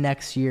that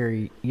next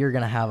year you're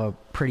going to have a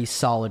pretty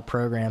solid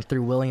program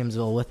through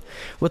Williamsville.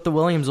 With the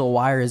Williamsville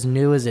Wire, as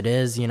new as it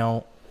is,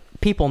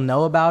 people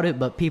know about it,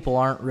 but people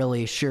aren't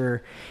really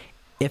sure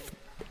if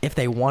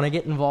they want to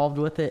get involved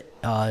with it.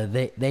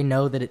 They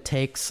know that it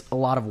takes a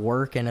lot of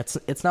work, and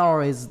it's not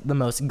always the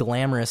most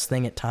glamorous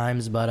thing at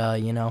times, but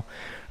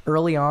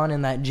early on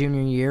in that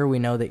junior year, we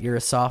know that you're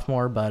a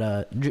sophomore,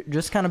 but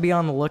just kind of be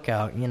on the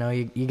lookout.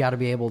 You got to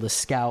be able to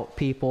scout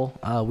people.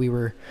 We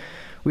were,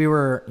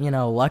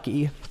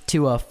 lucky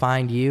to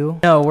find you.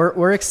 No,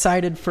 we're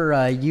excited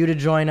for you to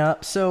join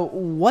up. So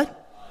what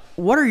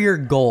are your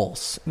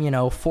goals,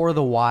 for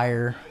the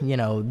Wire,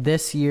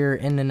 this year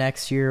into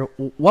next year?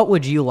 What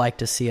would you like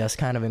to see us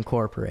kind of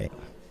incorporate?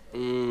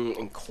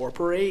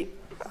 Incorporate?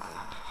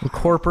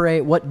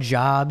 What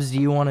jobs do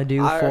you want to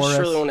do for us? I just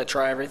really want to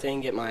try everything,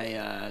 get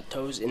my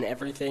toes in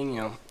everything,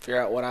 figure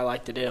out what I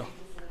like to do.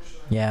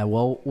 Yeah,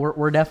 well,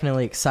 we're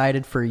definitely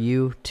excited for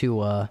you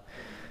to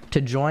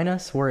join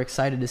us. We're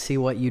excited to see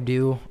what you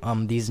do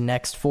these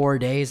next 4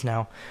 days.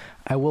 Now,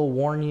 I will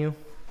warn you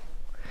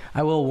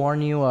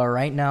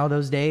right now,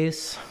 those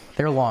days,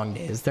 they're long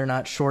days. They're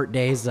not short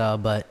days,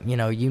 but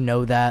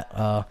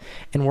that.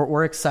 And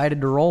we're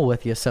excited to roll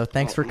with you. So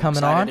thanks for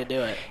coming on. To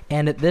do it.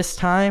 And at this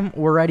time,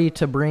 we're ready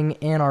to bring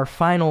in our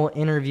final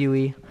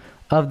interviewee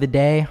of the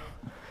day,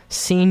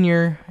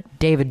 senior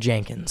David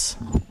Jenkins.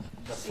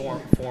 The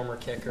former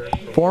kicker.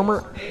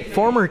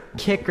 Former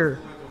kicker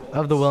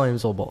of the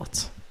Williamsville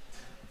Bullets.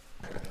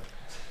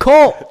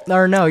 Cole,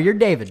 or no, you're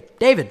David.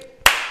 David,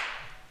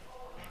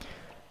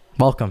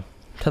 welcome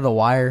to the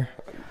Wire.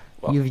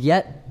 Well, you've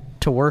yet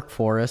to work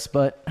for us,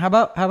 but how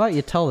about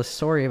you tell the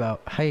story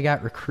about how you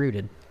got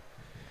recruited?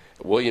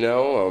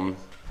 Well,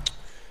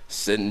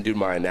 sitting and doing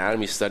my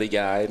anatomy study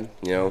guide,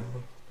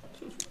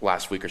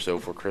 last week or so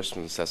before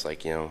Christmas. That's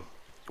like, you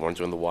want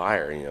to join the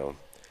Wire,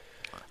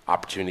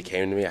 opportunity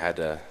came to me. I had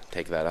to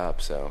take that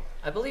up. So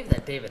I believe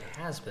that David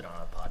has been on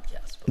a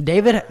podcast before.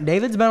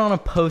 David's been on a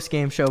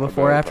post-game show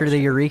before after the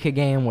Eureka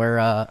game where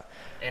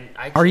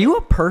are you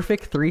a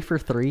perfect 3 for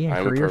 3 in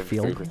career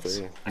field goals? 3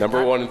 for 3.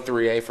 Number 1 in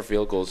 3A for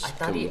field goals. I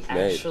thought he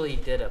actually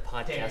did a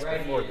podcast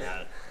before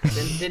that.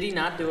 Did he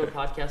not do a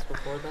podcast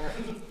before that?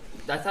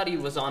 I thought he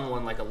was on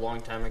one like a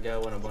long time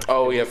ago when a bunch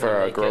of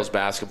for girls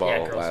basketball.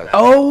 Yeah, girls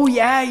basketball. Oh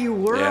yeah, you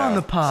were on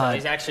the pod. So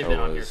he's actually been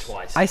on here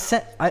twice.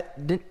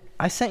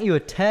 I sent you a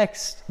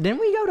text. Didn't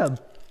we go to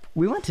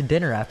We went to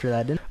dinner after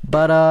that, didn't we?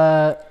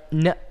 But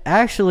no,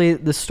 actually,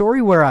 the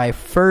story where I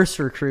first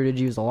recruited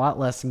you is a lot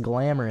less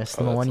glamorous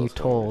than the one you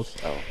told,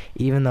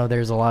 even though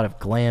there's a lot of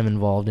glam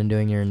involved in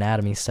doing your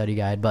anatomy study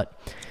guide. But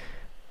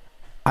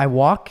I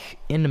walk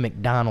into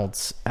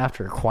McDonald's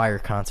after a choir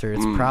concert.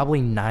 It's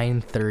probably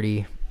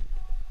 9:30.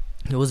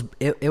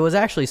 It was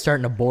actually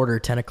starting to border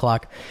 10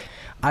 o'clock.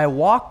 I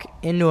walk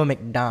into a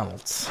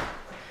McDonald's,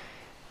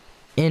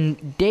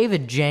 and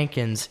David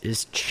Jenkins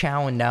is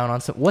chowing down on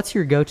some. What's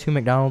your go-to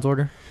McDonald's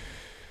order?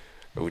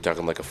 Are we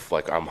talking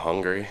like I'm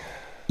hungry?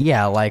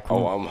 Yeah, like.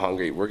 Oh, I'm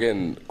hungry. We're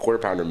getting quarter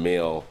pounder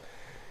meal.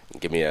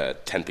 Give me a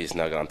 10-piece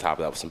nugget on top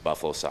of that with some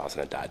buffalo sauce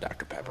and a Diet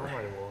Dr. Pepper. Oh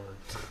my lord.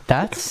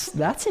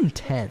 That's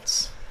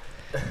intense.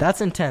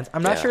 That's intense.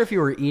 I'm not sure if you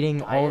were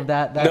eating all of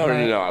that night.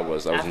 No, I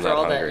wasn't After that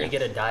all hungry. that, you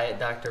get a Diet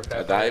Dr.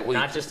 Pepper, Diet-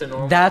 not just a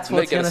normal. That's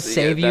what's Make it going to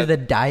save you, the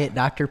Diet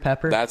Dr.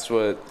 Pepper? That's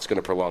what's going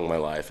to prolong my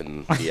life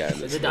in the end.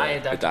 The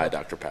Diet Dr. The Diet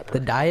Dr. Pepper. The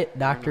Diet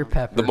Dr.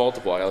 Pepper. The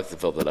multiple, I like to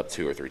fill that up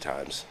 2 or 3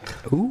 times.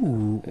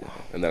 Ooh.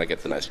 And then I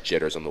get the nice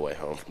jitters on the way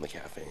home from the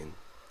caffeine.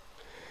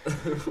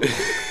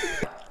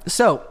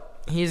 So,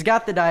 he's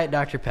got the Diet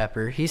Dr.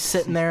 Pepper. He's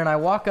sitting there, and I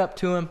walk up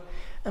to him,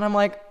 and I'm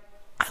like,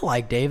 I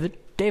like David.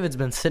 David's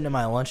been sitting at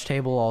my lunch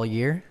table all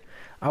year.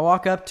 I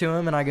walk up to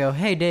him, and I go,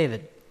 hey,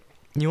 David,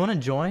 you want to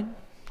join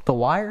The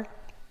Wire?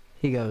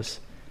 He goes,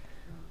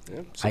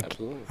 Yeah,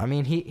 absolutely. I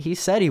mean, he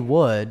said he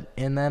would,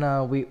 and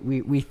then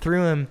we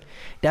threw him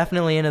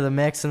definitely into the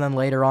mix, and then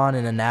later on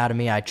in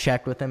anatomy, I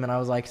checked with him, and I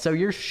was like, so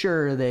you're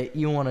sure that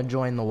you want to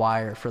join The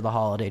Wire for the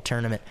holiday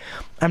tournament?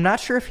 I'm not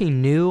sure if he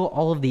knew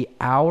all of the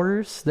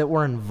hours that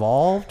were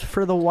involved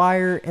for The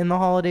Wire in the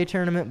holiday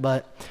tournament,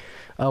 but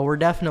we're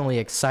definitely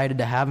excited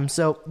to have him.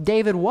 So,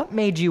 David, what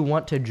made you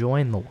want to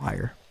join The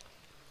Wire?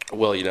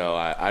 Well,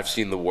 I've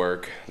seen the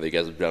work that you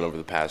guys have done over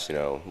the past,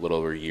 little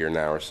over a year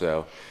now or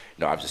so.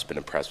 I've just been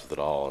impressed with it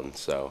all, and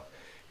so,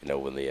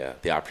 when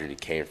the opportunity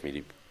came for me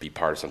to be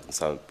part of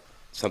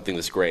something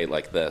this great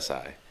like this,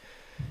 I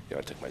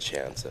took my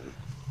chance and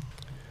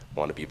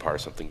want to be part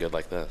of something good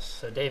like this.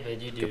 So,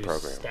 David, you do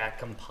program. stat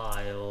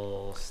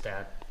compile,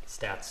 stat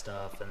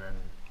stuff, and then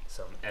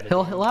some editing.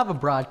 He'll have a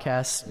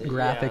broadcast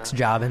graphics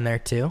job in there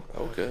too.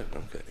 Oh, good.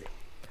 Okay.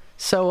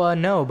 So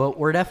no, but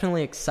we're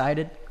definitely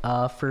excited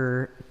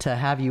to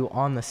have you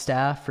on the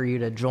staff, for you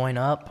to join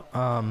up.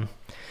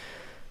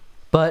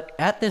 But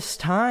at this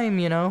time,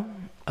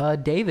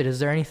 David, is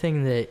there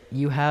anything that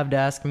you have to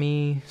ask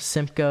me,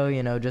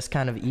 Simcoe? Just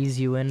kind of ease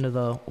you into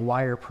the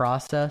Wire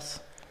process.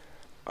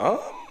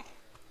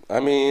 I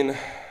mean,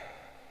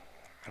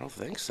 I don't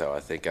think so. I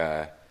think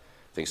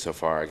so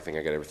far I got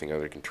everything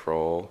under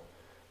control.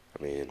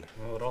 I mean,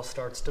 well, it all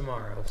starts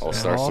tomorrow. So.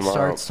 All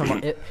starts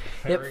tomorrow.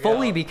 It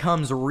fully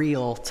becomes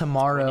real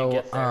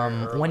tomorrow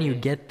when you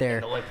get there.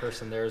 And the only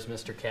person there is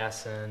Mr.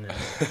 Casson.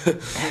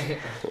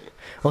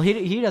 Well,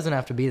 he doesn't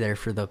have to be there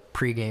for the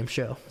pregame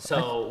show.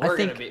 So we're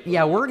gonna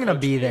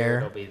be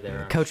there. Will be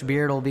there. Coach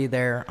Beard will be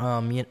there.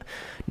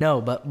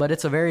 But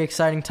it's a very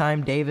exciting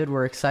time, David.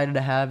 We're excited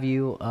to have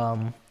you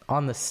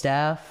on the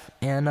staff,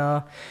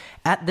 and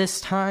at this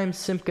time,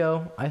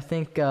 Simcoe, I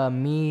think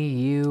me,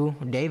 you,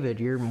 David,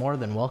 you're more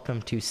than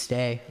welcome to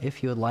stay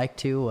if you would like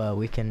to.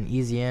 We can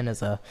ease you in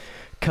as a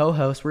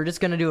co-host. We're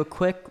just going to do a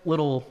quick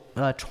little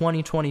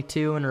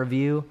 2022 in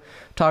review,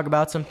 talk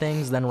about some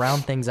things, then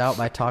round things out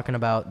by talking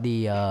about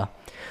the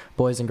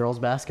boys and girls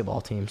basketball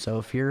team. So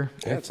if you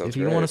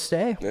want to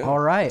stay, all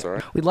right.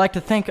 We'd like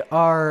to thank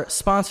our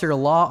sponsor,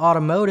 Law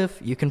Automotive.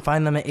 You can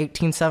find them at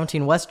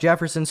 1817 West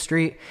Jefferson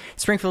Street,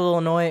 Springfield,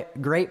 Illinois.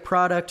 Great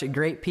product,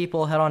 great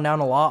people. Head on down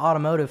to Law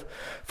Automotive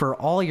for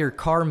all your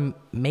car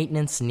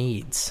maintenance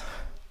needs.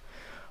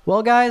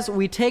 Well, guys,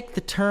 we take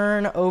the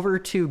turn over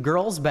to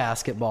girls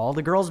basketball.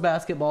 The girls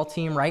basketball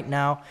team right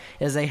now,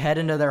 as they head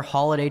into their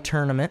holiday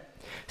tournament,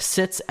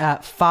 sits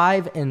at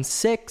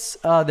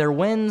 5-6. Their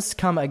wins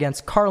come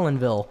against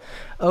Carlinville,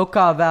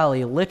 Okaw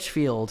Valley,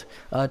 Litchfield,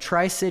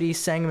 Tri-City,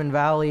 Sangamon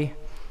Valley,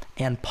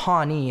 and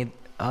Pawnee.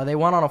 They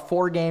went on a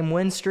 4-game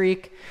win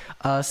streak.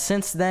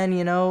 Since then,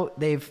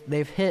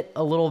 they've hit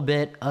a little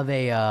bit of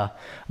a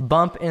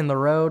bump in the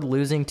road,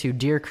 losing to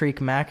Deer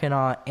Creek,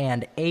 Mackinac,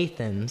 and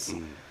Athens.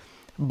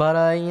 But,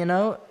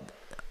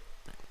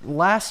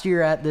 last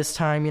year at this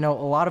time, a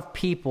lot of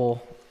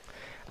people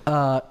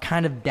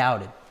kind of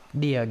doubted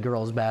the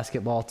girls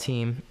basketball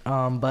team.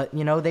 But,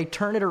 they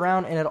turned it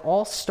around, and it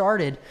all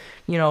started,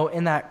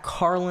 in that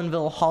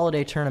Carlinville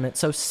holiday tournament.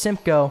 So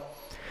Simcoe,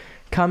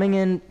 coming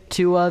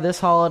into this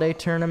holiday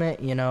tournament,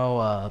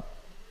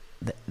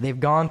 they've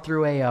gone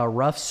through a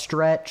rough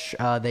stretch.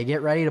 They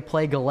get ready to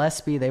play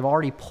Gillespie. They've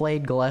already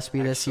played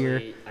Gillespie this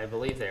year. I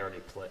believe they already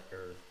played.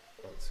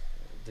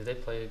 Did they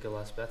play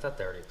Gillespie? I thought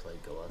they already played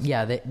Gillespie.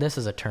 Yeah, this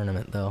is a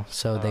tournament, though,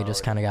 so they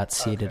just kind of got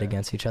seeded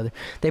against each other.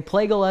 They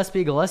play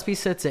Gillespie. Gillespie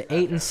sits at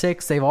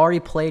 8-6. They've already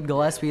played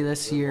Gillespie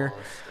this year.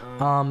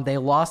 They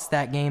lost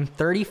that game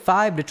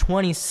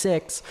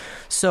 35-26.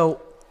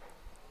 So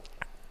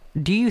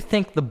do you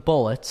think the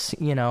Bullets,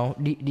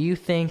 do you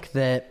think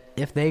that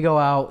if they go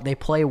out, they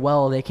play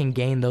well, they can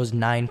gain those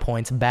 9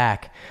 points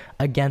back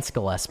against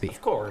Gillespie.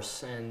 Of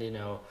course, and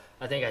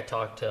I think I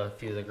talked to a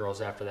few of the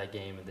girls after that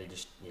game, and they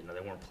just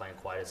they weren't playing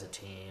quite as a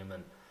team,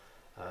 and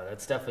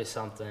that's definitely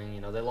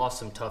something. They lost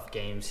some tough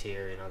games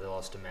here. They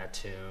lost to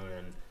Mattoon,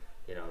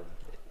 and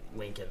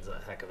Lincoln's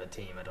a heck of a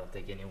team. I don't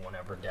think anyone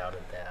ever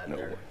doubted that.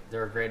 No.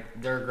 They're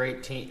a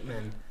great team,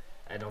 and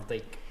I don't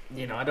think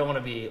I don't want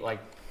to be like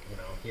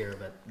here,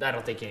 but I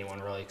don't think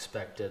anyone really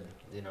expected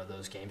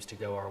those games to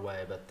go our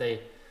way. But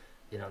they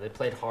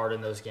played hard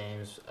in those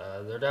games.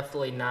 They're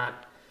definitely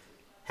not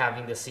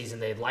having the season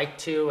they'd like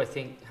to. I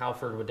think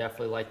Halford would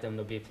definitely like them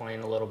to be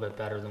playing a little bit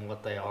better than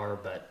what they are,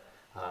 but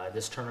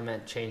this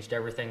tournament changed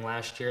everything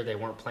last year. They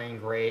weren't playing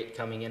great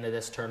coming into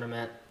this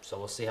tournament, so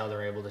we'll see how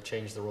they're able to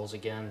change the rules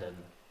again, and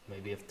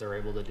maybe if they're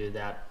able to do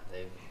that,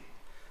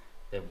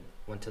 they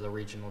went to the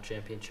regional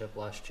championship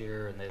last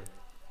year, and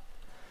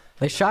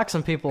They shocked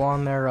some people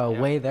on their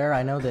way there.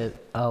 I know that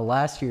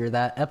last year,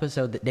 that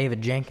episode that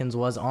David Jenkins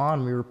was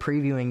on, we were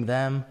previewing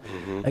them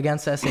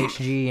against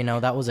SHG.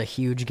 That was a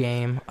huge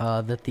game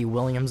that the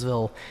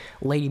Williamsville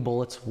Lady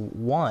Bullets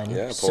won.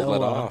 Yeah, pulled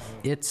that off.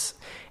 It's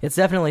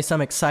definitely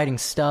some exciting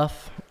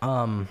stuff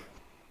for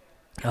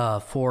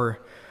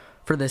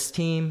this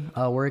team.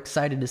 We're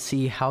excited to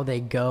see how they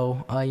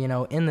go,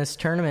 in this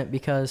tournament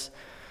because,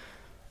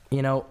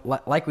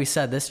 like we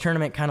said, this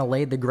tournament kind of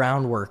laid the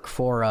groundwork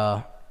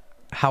for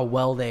how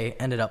well they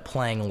ended up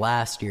playing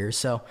last year.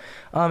 So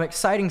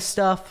exciting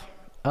stuff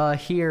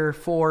here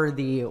for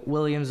the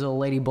Williamsville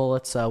Lady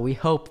Bullets. We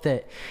hope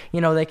that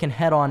they can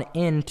head on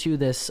into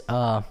this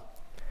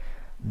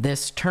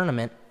this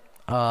tournament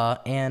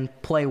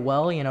and play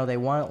well. They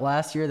won it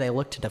last year. They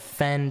look to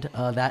defend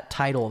that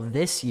title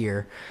this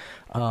year.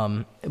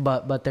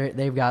 But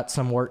they've got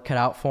some work cut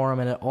out for them,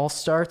 and it all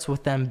starts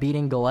with them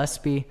beating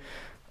Gillespie.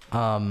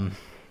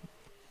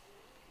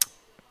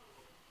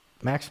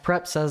 Max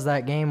Prep says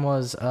that game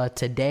was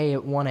today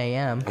at 1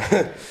 a.m.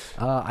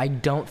 I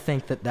don't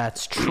think that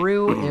that's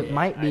true. It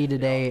might be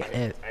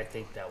today. I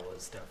think that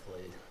was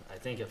definitely – I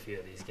think a few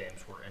of these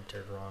games were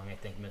entered wrong. I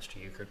think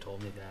Mr. Euchre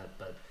told me that.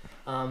 But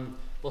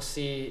we'll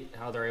see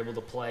how they're able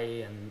to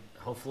play, and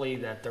hopefully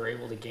that they're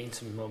able to gain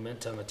some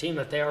momentum. A team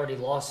that they already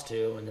lost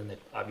to, and then they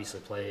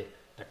obviously play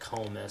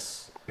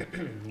Nokomis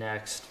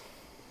next.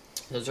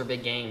 Those are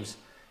big games.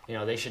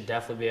 They should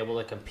definitely be able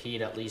to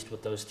compete at least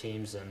with those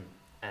teams and –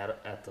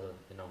 at the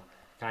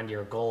kind of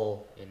your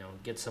goal,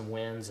 get some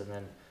wins and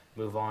then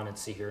move on and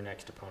see who your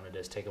next opponent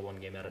is. Take it one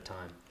game at a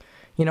time.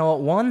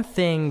 One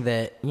thing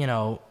that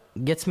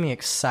gets me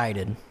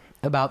excited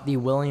about the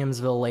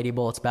Williamsville Lady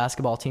Bullets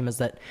basketball team is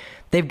that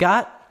they've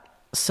got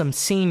some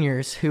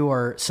seniors who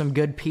are some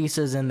good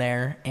pieces in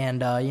there,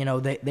 and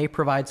they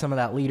provide some of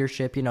that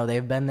leadership.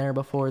 They've been there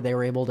before. They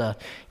were able to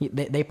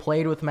they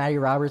played with Maddie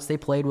Roberts, they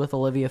played with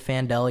Olivia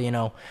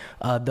Fandel,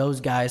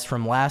 those guys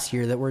from last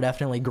year that were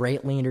definitely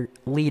great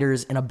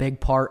leaders and a big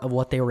part of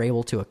what they were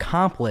able to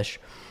accomplish.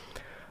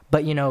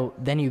 But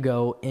then you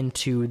go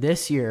into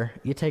this year,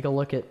 you take a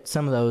look at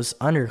some of those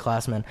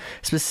underclassmen,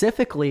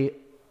 specifically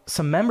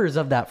some members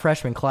of that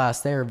freshman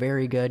class. They are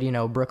very good.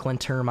 Brooklyn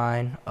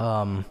Termine,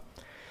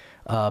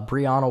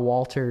 Brianna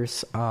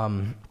Walters,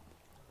 and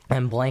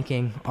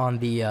blanking on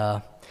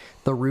the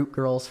Root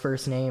girl's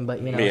first name,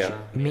 but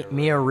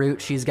Mia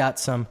Root. She's got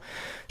some.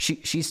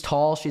 She's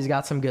tall. She's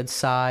got some good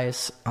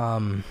size.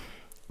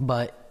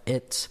 But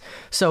it's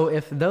so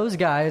if those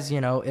guys,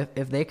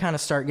 if they kind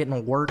of start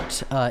getting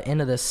worked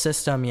into the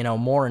system,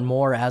 more and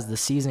more as the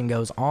season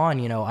goes on,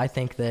 I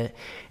think that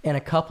in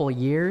a couple of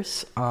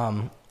years,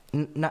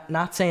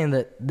 not saying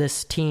that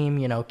this team,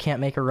 can't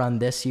make a run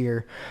this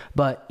year,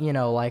 but they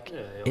always want to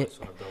build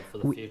for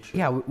the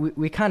future.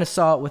 We kind of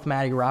saw it with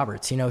Maddie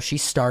Roberts. She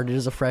started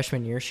as a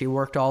freshman year. She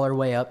worked all the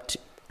way up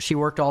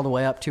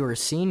to her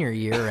senior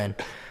year, and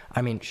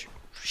I mean,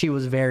 she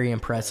was very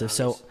impressive.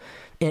 So,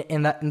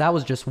 and that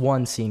was just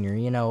one senior.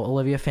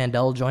 Olivia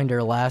Fandel joined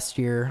her last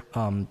year.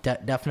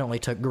 Definitely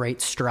took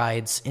great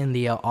strides in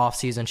the off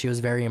season. She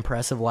was very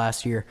impressive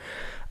last year.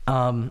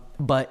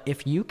 But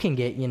if you can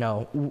get,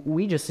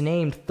 we just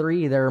named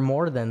 3, there are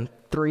more than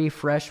 3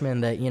 freshmen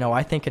that,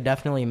 I think could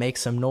definitely make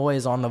some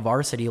noise on the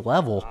varsity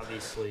level.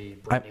 Obviously,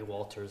 Brittany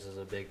Walters is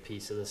a big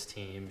piece of this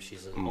team.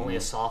 She's only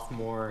a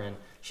sophomore, and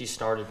she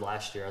started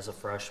last year as a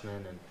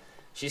freshman, and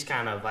she's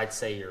kind of, I'd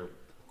say, your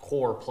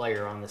core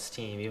player on this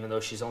team, even though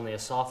she's only a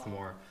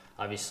sophomore.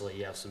 Obviously,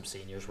 you have some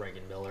seniors,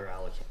 Reagan Miller,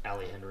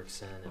 Allie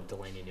Hendrickson, and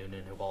Delaney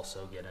Noonan, who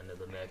also get into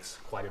the mix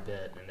quite a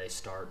bit, and they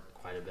start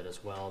quite a bit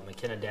as well.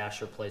 McKenna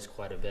Dasher plays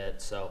quite a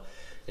bit. So,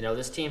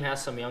 this team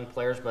has some young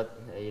players,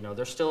 but,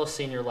 they're still a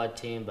senior-led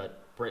team, but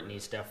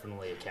Brittany's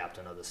definitely a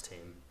captain of this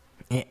team.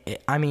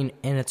 I mean,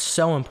 and it's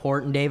so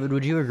important, David.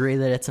 Would you agree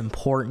that it's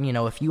important,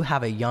 if you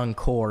have a young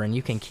core and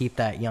you can keep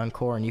that young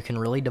core and you can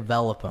really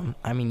develop them,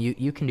 I mean,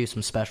 you can do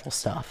some special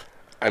stuff.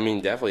 I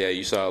mean, definitely. Yeah,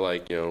 you saw,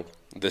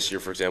 this year,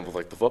 for example,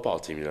 the football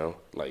team,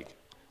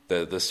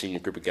 the senior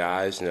group of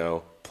guys,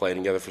 playing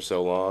together for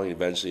so long,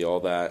 eventually all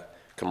that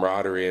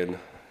camaraderie and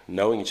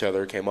knowing each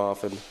other came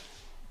off, and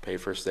pay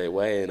for a stay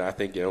away. And I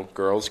think,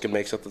 girls can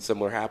make something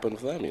similar happen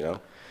with them,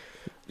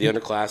 The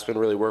underclassmen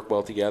really work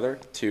well together.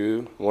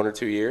 1 or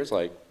 2 years,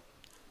 got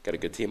a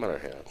good team on our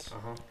hands.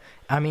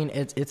 I mean,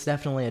 it's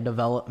definitely a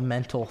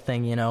developmental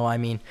thing, I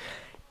mean,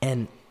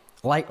 and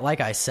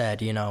like I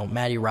said,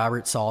 Maddie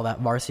Roberts saw that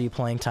varsity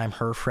playing time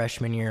her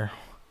freshman year.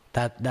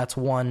 That's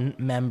one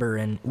member,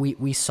 and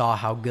we saw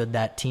how good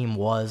that team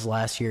was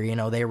last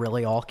year. They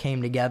really all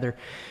came together,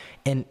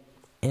 and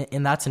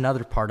that's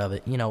another part of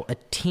it. A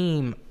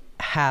team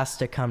has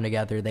to come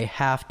together. They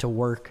have to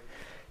work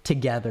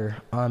together,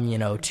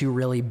 to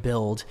really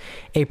build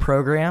a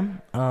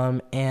program.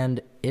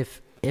 And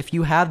if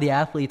you have the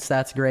athletes,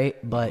 that's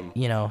great, but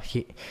you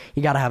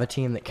got to have a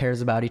team that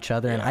cares about each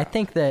other. And I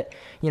think that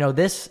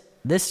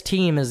this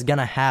team is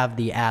gonna have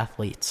the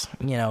athletes.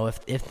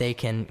 If they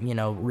can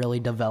really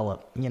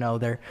develop.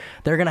 They're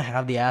gonna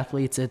have the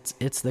athletes.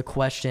 It's the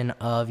question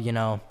of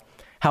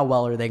how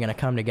well are they gonna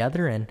come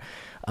together, and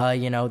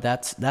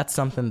that's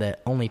something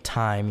that only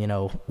time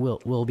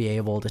will be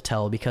able to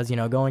tell, because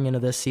going into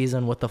this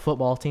season with the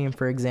football team,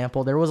 for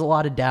example, there was a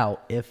lot of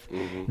doubt if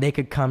they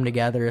could come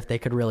together, if they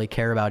could really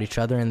care about each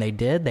other, and they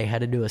did. They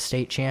had to do a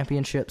state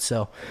championship,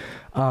 so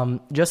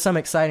just some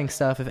exciting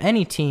stuff. If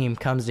any team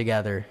comes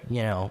together,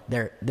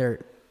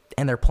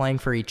 they're playing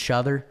for each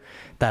other,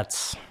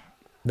 that's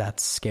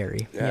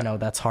scary.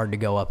 That's hard to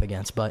go up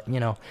against. But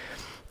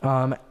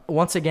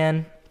once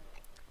again,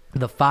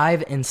 the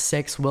 5 and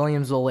 6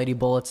 Williamsville Lady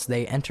Bullets,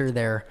 they enter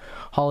their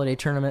holiday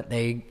tournament.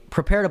 They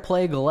prepare to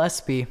play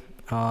Gillespie.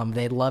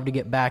 They'd love to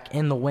get back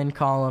in the win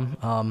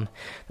column.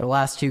 Their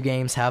last 2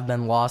 games have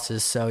been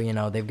losses, so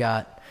they've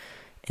got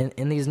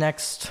in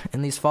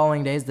these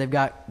following days, they've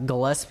got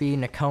Gillespie,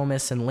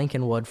 Nokomis, and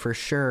Lincolnwood for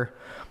sure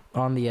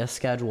on the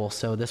schedule.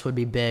 So this would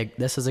be big.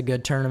 This is a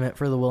good tournament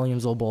for the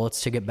Williamsville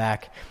Bullets to get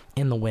back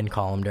in the win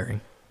column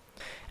during.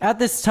 At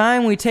this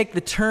time, we take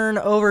the turn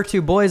over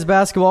to boys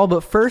basketball,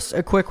 but first,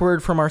 a quick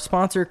word from our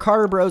sponsor,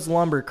 Carter Bros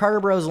Lumber. Carter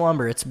Bros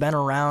Lumber, it's been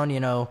around,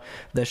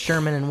 the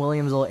Sherman and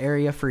Williamsville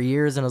area for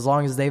years, and as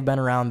long as they've been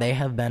around, they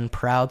have been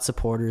proud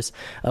supporters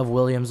of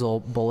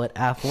Williamsville Bullet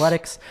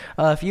Athletics.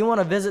 If you want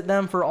to visit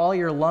them for all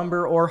your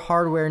lumber or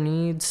hardware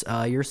needs,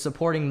 you're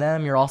supporting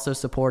them. You're also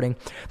supporting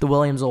the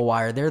Williamsville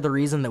Wire. They're the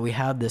reason that we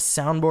have this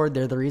soundboard.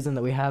 They're the reason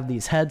that we have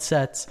these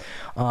headsets.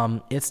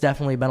 It's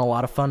definitely been a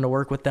lot of fun to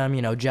work with them.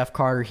 Jeff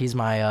Carter, he's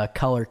my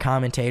color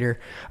commentator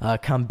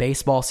come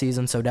baseball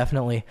season, so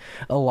definitely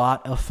a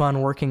lot of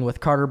fun working with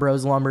Carter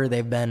Bros Lumber.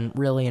 They've been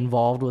really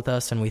involved with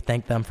us, and we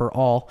thank them for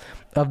all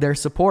of their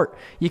support.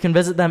 You can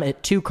visit them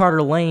at 2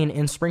 Carter Lane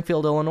in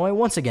Springfield, Illinois.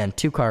 Once again,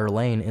 2 Carter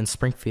Lane in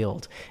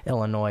Springfield,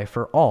 Illinois,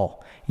 for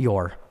all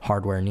your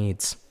hardware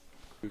needs.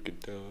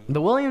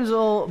 The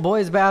Williamsville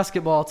boys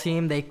basketball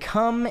team, they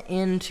come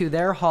into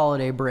their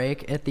holiday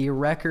break at the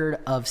record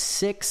of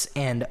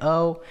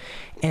 6-0.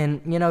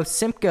 And,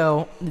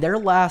 Simcoe, their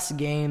last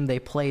game, they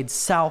played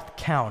South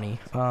County.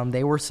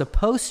 They were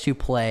supposed to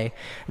play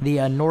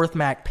the North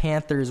Mac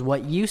Panthers,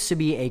 what used to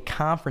be a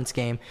conference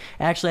game.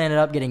 Actually ended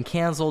up getting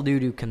canceled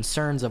due to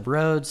concerns of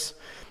roads.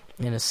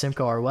 And as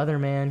Simcoe, our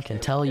weatherman, can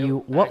tell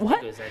you what. I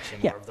think it was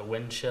actually more of the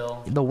wind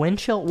chill. The wind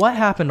chill. What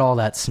happened to all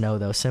that snow,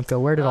 though, Simcoe?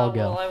 Where did it all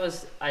go? Well,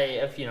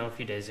 a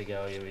few days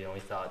ago, we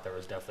thought there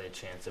was definitely a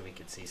chance that we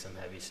could see some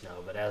heavy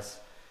snow, but as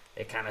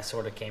it kind of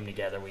sort of came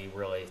together, we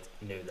really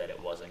knew that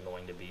it wasn't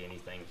going to be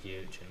anything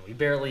huge, and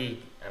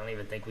I don't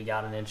even think we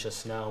got an inch of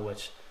snow,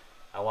 which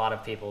a lot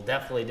of people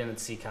definitely didn't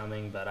see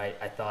coming, but I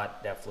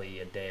thought definitely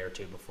a day or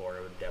two before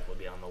it would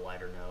definitely be on the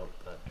lighter note,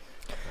 but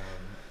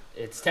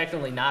it's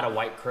technically not a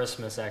white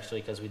Christmas, actually,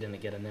 because we didn't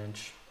get an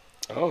inch.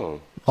 Oh.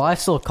 Well, I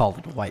still called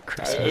it a white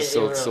Christmas.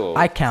 So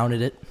I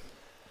counted it.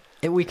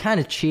 We kind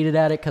of cheated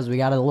at it because we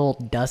got a little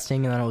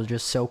dusting, and then it was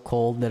just so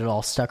cold that it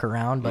all stuck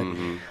around, but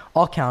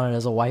I'll count it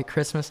as a white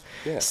Christmas.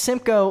 Yeah.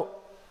 Simcoe,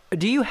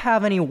 do you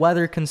have any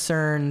weather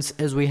concerns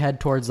as we head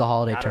towards the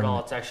holiday Not tournament? at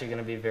all. It's actually going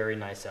to be very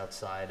nice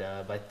outside.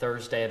 By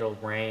Thursday, it'll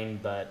rain,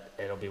 but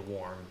it'll be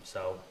warm.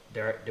 So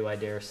do I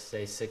dare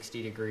say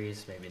 60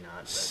 degrees? Maybe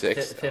not.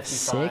 55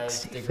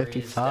 60, degrees,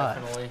 55.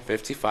 definitely.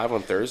 55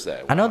 on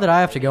Thursday. I know that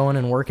I have to go in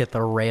and work at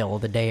the rail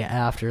the day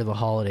after the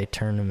holiday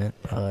tournament,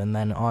 and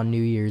then on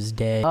New Year's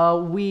Day.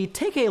 We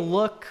take a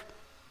look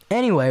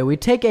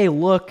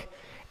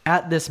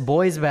at this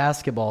boys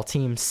basketball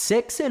team,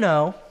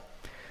 6-0.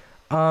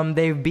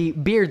 They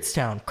beat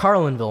Beardstown,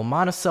 Carlinville,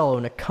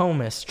 Monticello,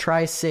 Nokomis,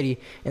 Tri-City,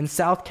 and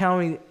South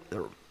County.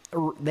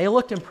 They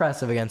looked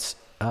impressive against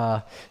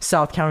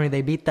South County.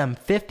 They beat them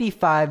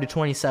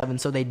 55-27,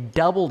 so they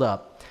doubled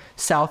up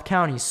South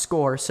County's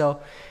score.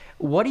 So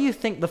what do you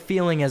think the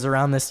feeling is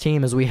around this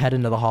team as we head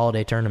into the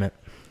holiday tournament?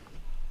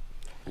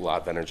 A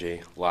lot of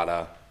energy, a lot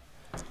of,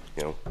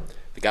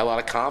 they got a lot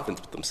of confidence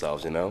with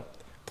themselves,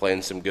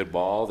 playing some good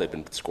ball. They've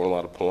been scoring a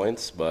lot of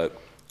points, but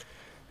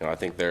I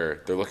think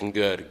they're looking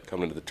good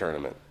coming into the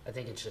tournament. I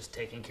think it's just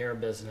taking care of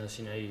business.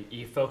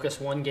 You focus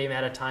one game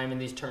at a time in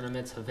these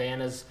tournaments.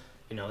 Havana's,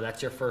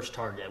 that's your first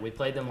target. We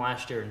played them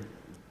last year, and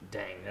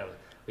dang,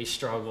 we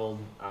struggled.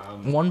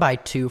 Won by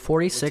 2,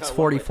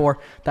 46-44.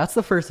 That's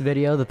the first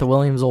video that the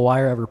Williamsville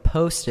Wire ever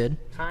posted.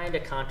 Kind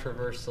of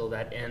controversial,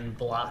 that end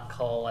block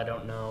call. I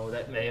don't know.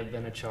 That may have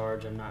been a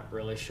charge. I'm not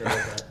really sure,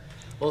 but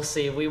we'll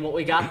see.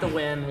 We got the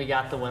win. We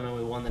got the win, and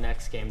we won the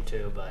next game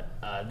too.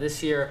 But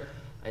this year,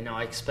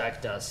 I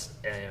expect us.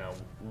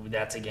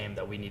 That's a game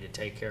that we need to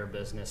take care of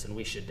business, and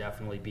we should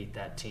definitely beat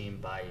that team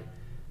by,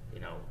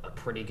 a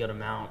pretty good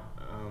amount.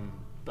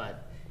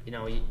 But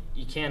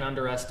you can't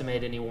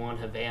underestimate anyone.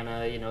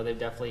 Havana, they've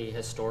definitely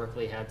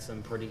historically had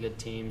some pretty good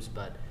teams,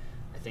 but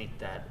I think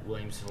that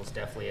Williamsville is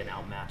definitely an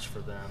outmatch for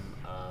them.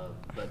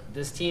 But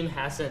this team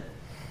hasn't.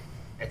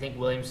 I think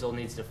Williamsville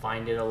needs to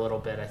find it a little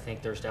bit. I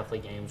think there's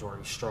definitely games where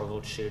we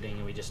struggled shooting,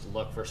 and we just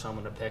look for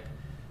someone to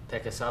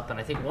pick us up. And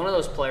I think one of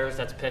those players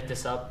that's picked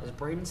us up is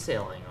Braden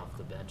Sailing off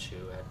the bench,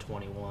 who had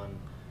 21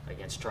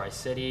 against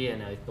Tri-City,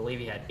 and I believe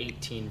he had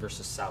 18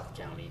 versus South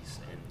Counties,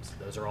 and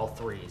those are all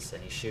threes,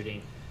 and he's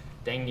shooting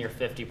dang near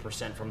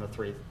 50% from the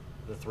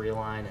three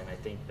line. And I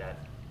think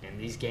that in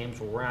these games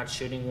where we're not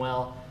shooting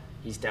well,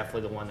 he's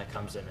definitely the one that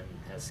comes in and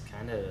has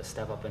kind of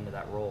step up into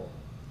that role.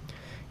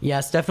 Yeah,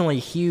 it's definitely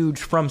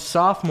huge. From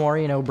sophomore,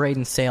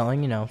 Braden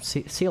Sailing,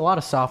 see a lot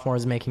of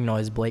sophomores making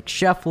noise. Blake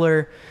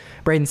Scheffler,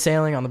 Braden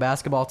Sailing on the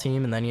basketball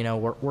team, and then,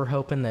 we're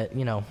hoping that,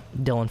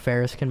 Dylan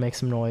Ferris can make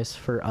some noise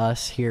for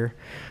us here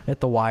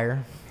at the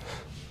Wire.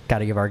 Got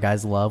to give our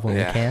guys love when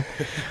we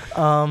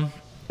can.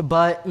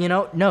 But,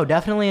 no,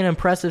 definitely an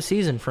impressive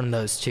season from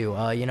those two.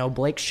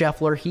 Blake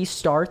Scheffler, he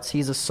starts.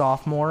 He's a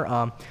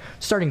sophomore.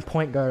 Starting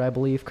point guard, I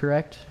believe,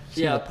 correct?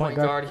 Yeah, point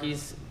guard.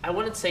 I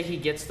wouldn't say he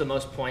gets the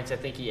most points. I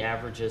think he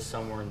averages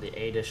somewhere in the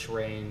 8-ish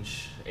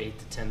range. 8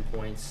 to 10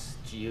 points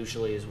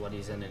usually is what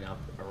he's ending up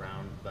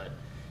around. But,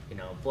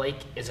 Blake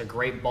is a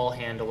great ball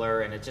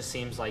handler, and it just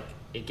seems like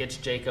it gets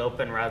Jake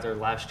open. Rather,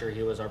 last year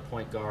he was our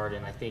point guard,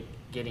 and I think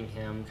getting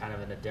him kind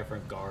of in a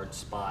different guard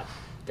spot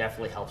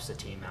definitely helps the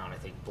team out. I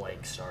think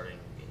Blake starting,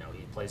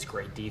 he plays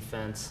great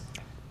defense,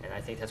 and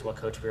I think that's what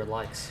Coach Beard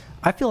likes.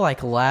 I feel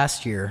like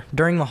last year,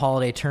 during the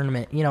holiday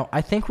tournament,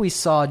 I think we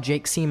saw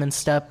Jake Seaman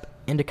step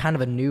into kind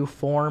of a new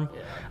form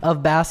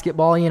of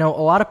basketball. A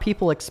lot of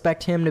people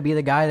expect him to be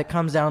the guy that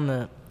comes down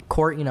the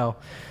court,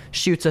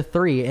 shoots a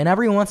three, and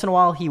every once in a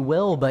while he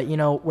will, but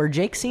where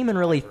Jake Seaman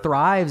really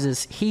thrives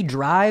is he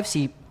drives,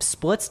 he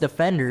splits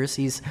defenders,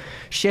 he's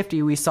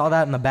shifty. We saw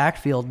that in the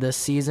backfield this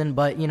season,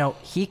 but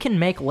he can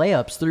make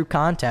layups through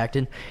contact,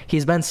 and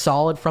he's been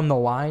solid from the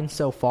line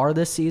so far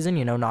this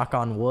season. Knock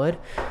on wood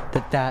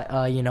that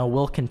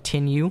will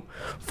continue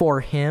for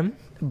him.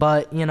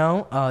 But,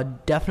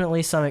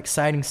 definitely some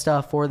exciting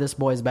stuff for this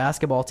boys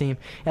basketball team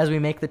as we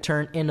make the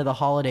turn into the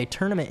holiday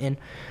tournament. And,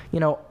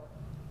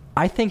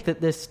 I think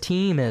that this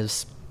team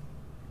is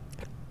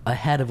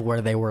ahead of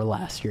where they were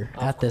last year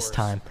at this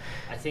time.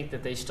 I think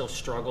that they still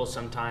struggle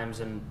sometimes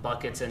in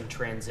buckets and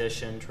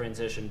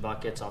transition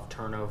buckets off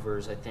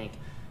turnovers. I think,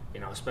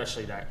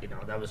 especially that,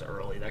 that was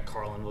early. That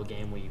Carlinville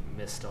game, we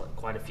missed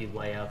quite a few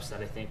layups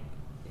that I think,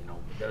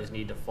 those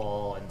need to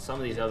fall. And some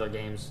of these other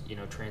games,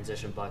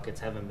 transition buckets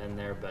haven't been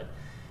there, but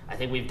I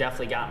think we've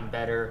definitely gotten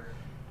better.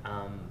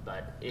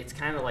 But it's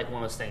kind of like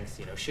one of those things,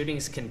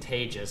 shooting's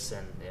contagious,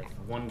 and if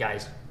one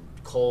guy's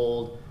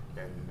cold,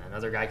 then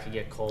another guy could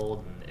get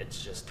cold, and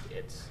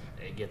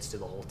it gets to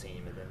the whole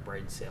team, and then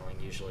Braden Sailing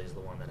usually is the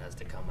one that has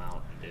to come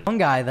out and do. One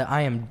guy that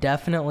I am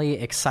definitely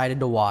excited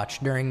to watch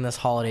during this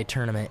holiday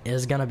tournament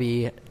is going to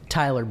be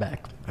Tyler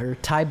Beck, or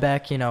Ty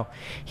Beck.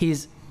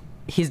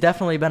 He's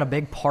definitely been a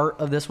big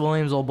part of this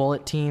Williamsville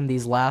Bullet team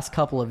these last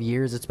couple of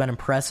years. It's been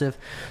impressive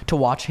to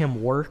watch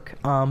him work,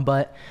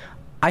 but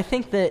I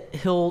think that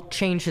he'll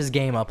change his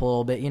game up a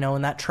little bit.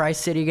 In that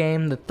Tri-City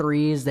game, the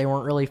threes, they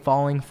weren't really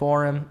falling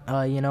for him,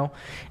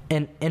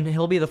 and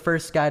he'll be the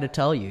first guy to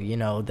tell you,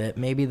 that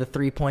maybe the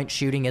three-point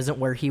shooting isn't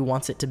where he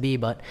wants it to be.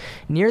 But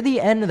near the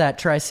end of that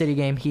Tri-City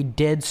game, he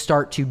did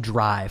start to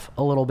drive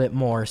a little bit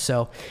more.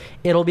 So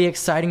it'll be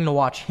exciting to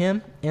watch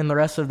him and the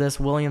rest of this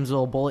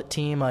Williamsville Bullet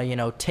team,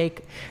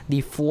 take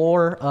the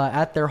floor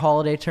at their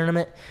holiday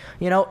tournament.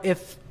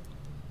 If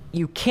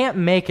you can't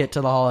make it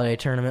to the holiday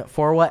tournament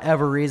for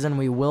whatever reason,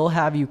 we will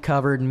have you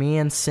covered. Me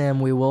and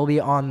Sim, we will be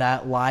on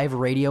that live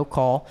radio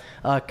call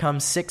come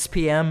 6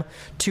 p.m.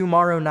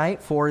 tomorrow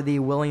night for the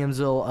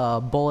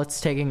Williamsville Bullets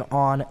taking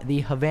on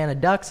the Havana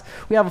Ducks.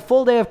 We have a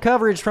full day of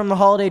coverage from the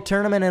holiday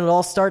tournament, and it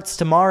all starts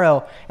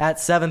tomorrow at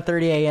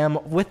 7:30 a.m.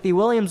 with the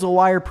Williamsville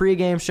Wire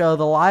pregame show.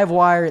 The Live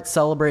Wire, it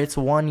celebrates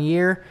 1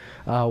 year.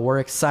 We're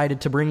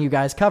excited to bring you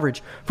guys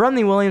coverage from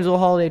the Williamsville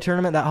Holiday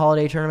Tournament. That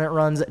holiday tournament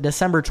runs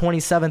December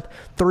 27th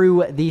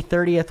through the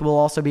 30th. We'll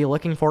also be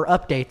looking for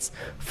updates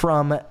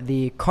from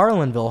the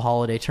Carlinville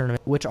Holiday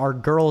Tournament, which our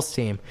girls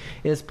team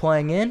is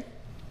playing in.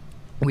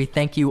 We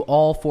thank you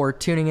all for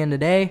tuning in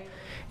today.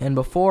 And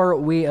before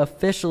we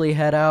officially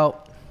head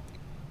out,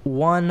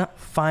 one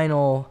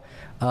final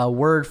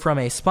word from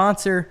a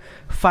sponsor,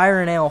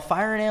 Fire and Ale.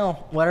 Fire and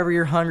Ale, whatever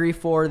you're hungry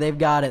for, they've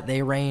got it.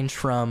 They range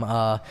from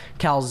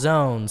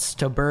calzones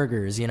to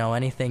burgers,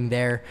 anything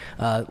there.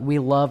 We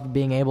love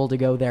being able to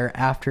go there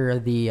after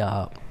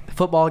the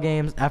football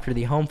games, after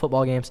the home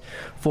football games,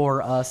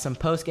 for some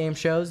post-game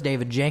shows.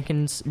 David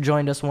Jenkins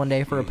joined us one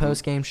day for a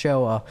post-game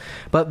show.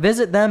 But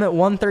visit them at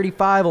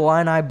 135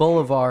 Illini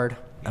Boulevard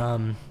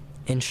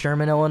in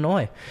Sherman,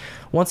 Illinois.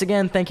 Once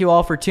again, thank you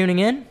all for tuning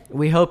in.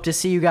 We hope to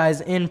see you guys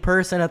in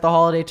person at the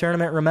holiday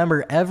tournament.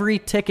 Remember, every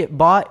ticket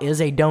bought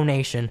is a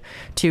donation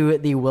to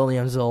the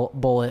Williamsville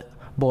Bullet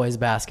boys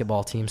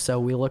basketball team. So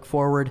we look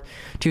forward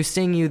to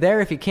seeing you there.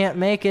 If you can't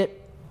make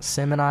it,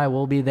 Sim and I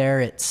will be there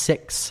at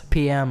 6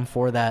 p.m.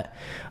 for that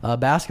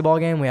basketball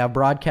game. We have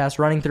broadcasts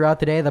running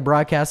throughout the day. The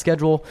broadcast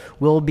schedule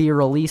will be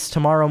released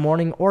tomorrow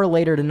morning or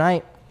later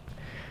tonight.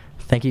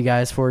 Thank you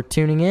guys for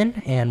tuning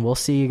in, and we'll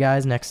see you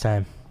guys next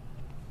time.